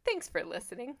 Thanks for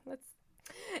listening.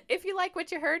 If you like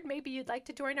what you heard, maybe you'd like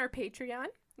to join our Patreon.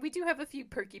 We do have a few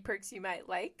perky perks you might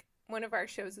like. One of our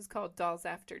shows is called Dolls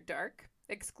After Dark,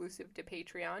 exclusive to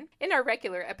Patreon. In our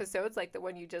regular episodes, like the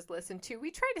one you just listened to,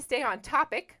 we try to stay on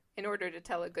topic in order to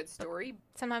tell a good story.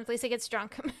 Sometimes Lisa gets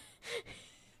drunk.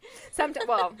 Sometimes,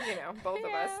 well, you know, both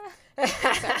of us.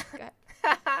 Sorry, go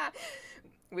ahead.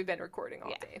 We've been recording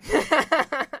all day.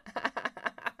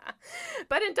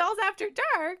 But in Dolls After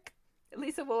Dark,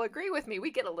 Lisa will agree with me,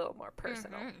 we get a little more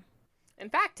personal. In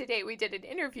fact, today we did an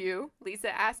interview. Lisa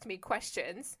asked me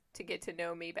questions to get to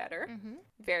know me better.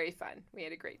 Very fun. We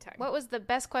had a great time. What was the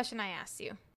best question I asked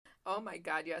you? Oh my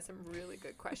God, you have some really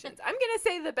good questions. I'm going to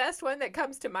say the best one that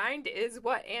comes to mind is,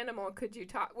 what animal could you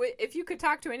talk with? If you could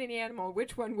talk to any animal,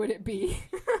 which one would it be?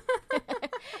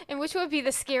 And which would be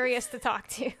the scariest to talk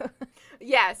to?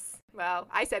 Yes. Well,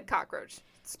 I said cockroach.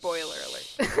 Spoiler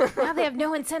alert. Now they have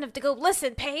no incentive to go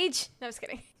listen, Paige. No, I was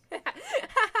kidding.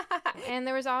 And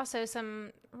there was also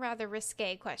some rather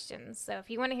risque questions. So if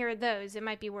you want to hear those, it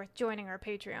might be worth joining our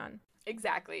Patreon.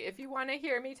 Exactly. If you want to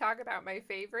hear me talk about my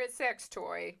favorite sex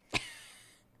toy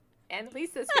and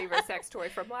Lisa's favorite sex toy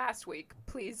from last week,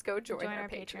 please go join our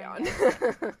Patreon.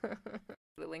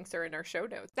 The links are in our show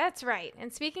notes. That's right.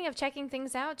 And speaking of checking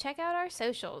things out, check out our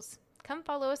socials. Come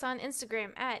follow us on Instagram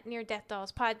at Near Death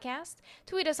Dolls Podcast.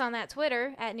 Tweet us on that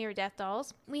Twitter at Near Death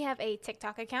Dolls. We have a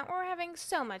TikTok account where we're having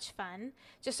so much fun.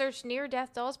 Just search Near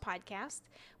Death Dolls Podcast.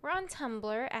 We're on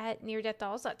Tumblr at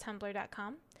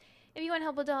neardeathDolls.tumblr.com. If you want to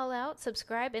help a doll out,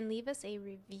 subscribe and leave us a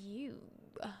review.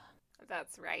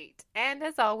 That's right. And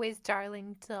as always,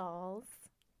 darling dolls,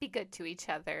 be good to each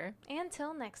other.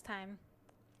 Until next time.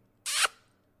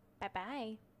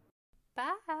 Bye-bye.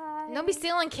 Bye. Don't be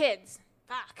stealing kids.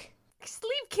 Fuck. Just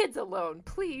leave kids alone,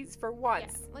 please, for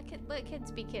once. Yeah, let kids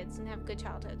be kids and have a good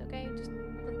childhood, okay? Just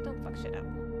don't fuck shit up.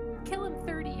 Kill him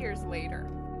 30 years later.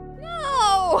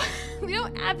 No! We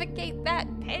don't advocate that,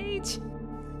 Paige.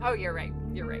 Oh, you're right.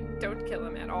 You're right. Don't kill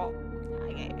him at all.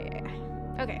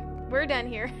 Okay, we're done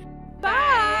here.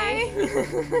 Bye!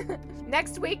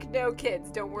 Next week, no kids.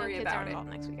 Don't worry about it.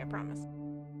 Next week, I promise.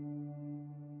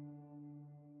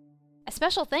 A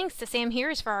special thanks to Sam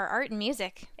Hears for our art and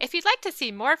music. If you'd like to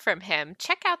see more from him,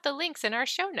 check out the links in our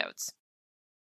show notes.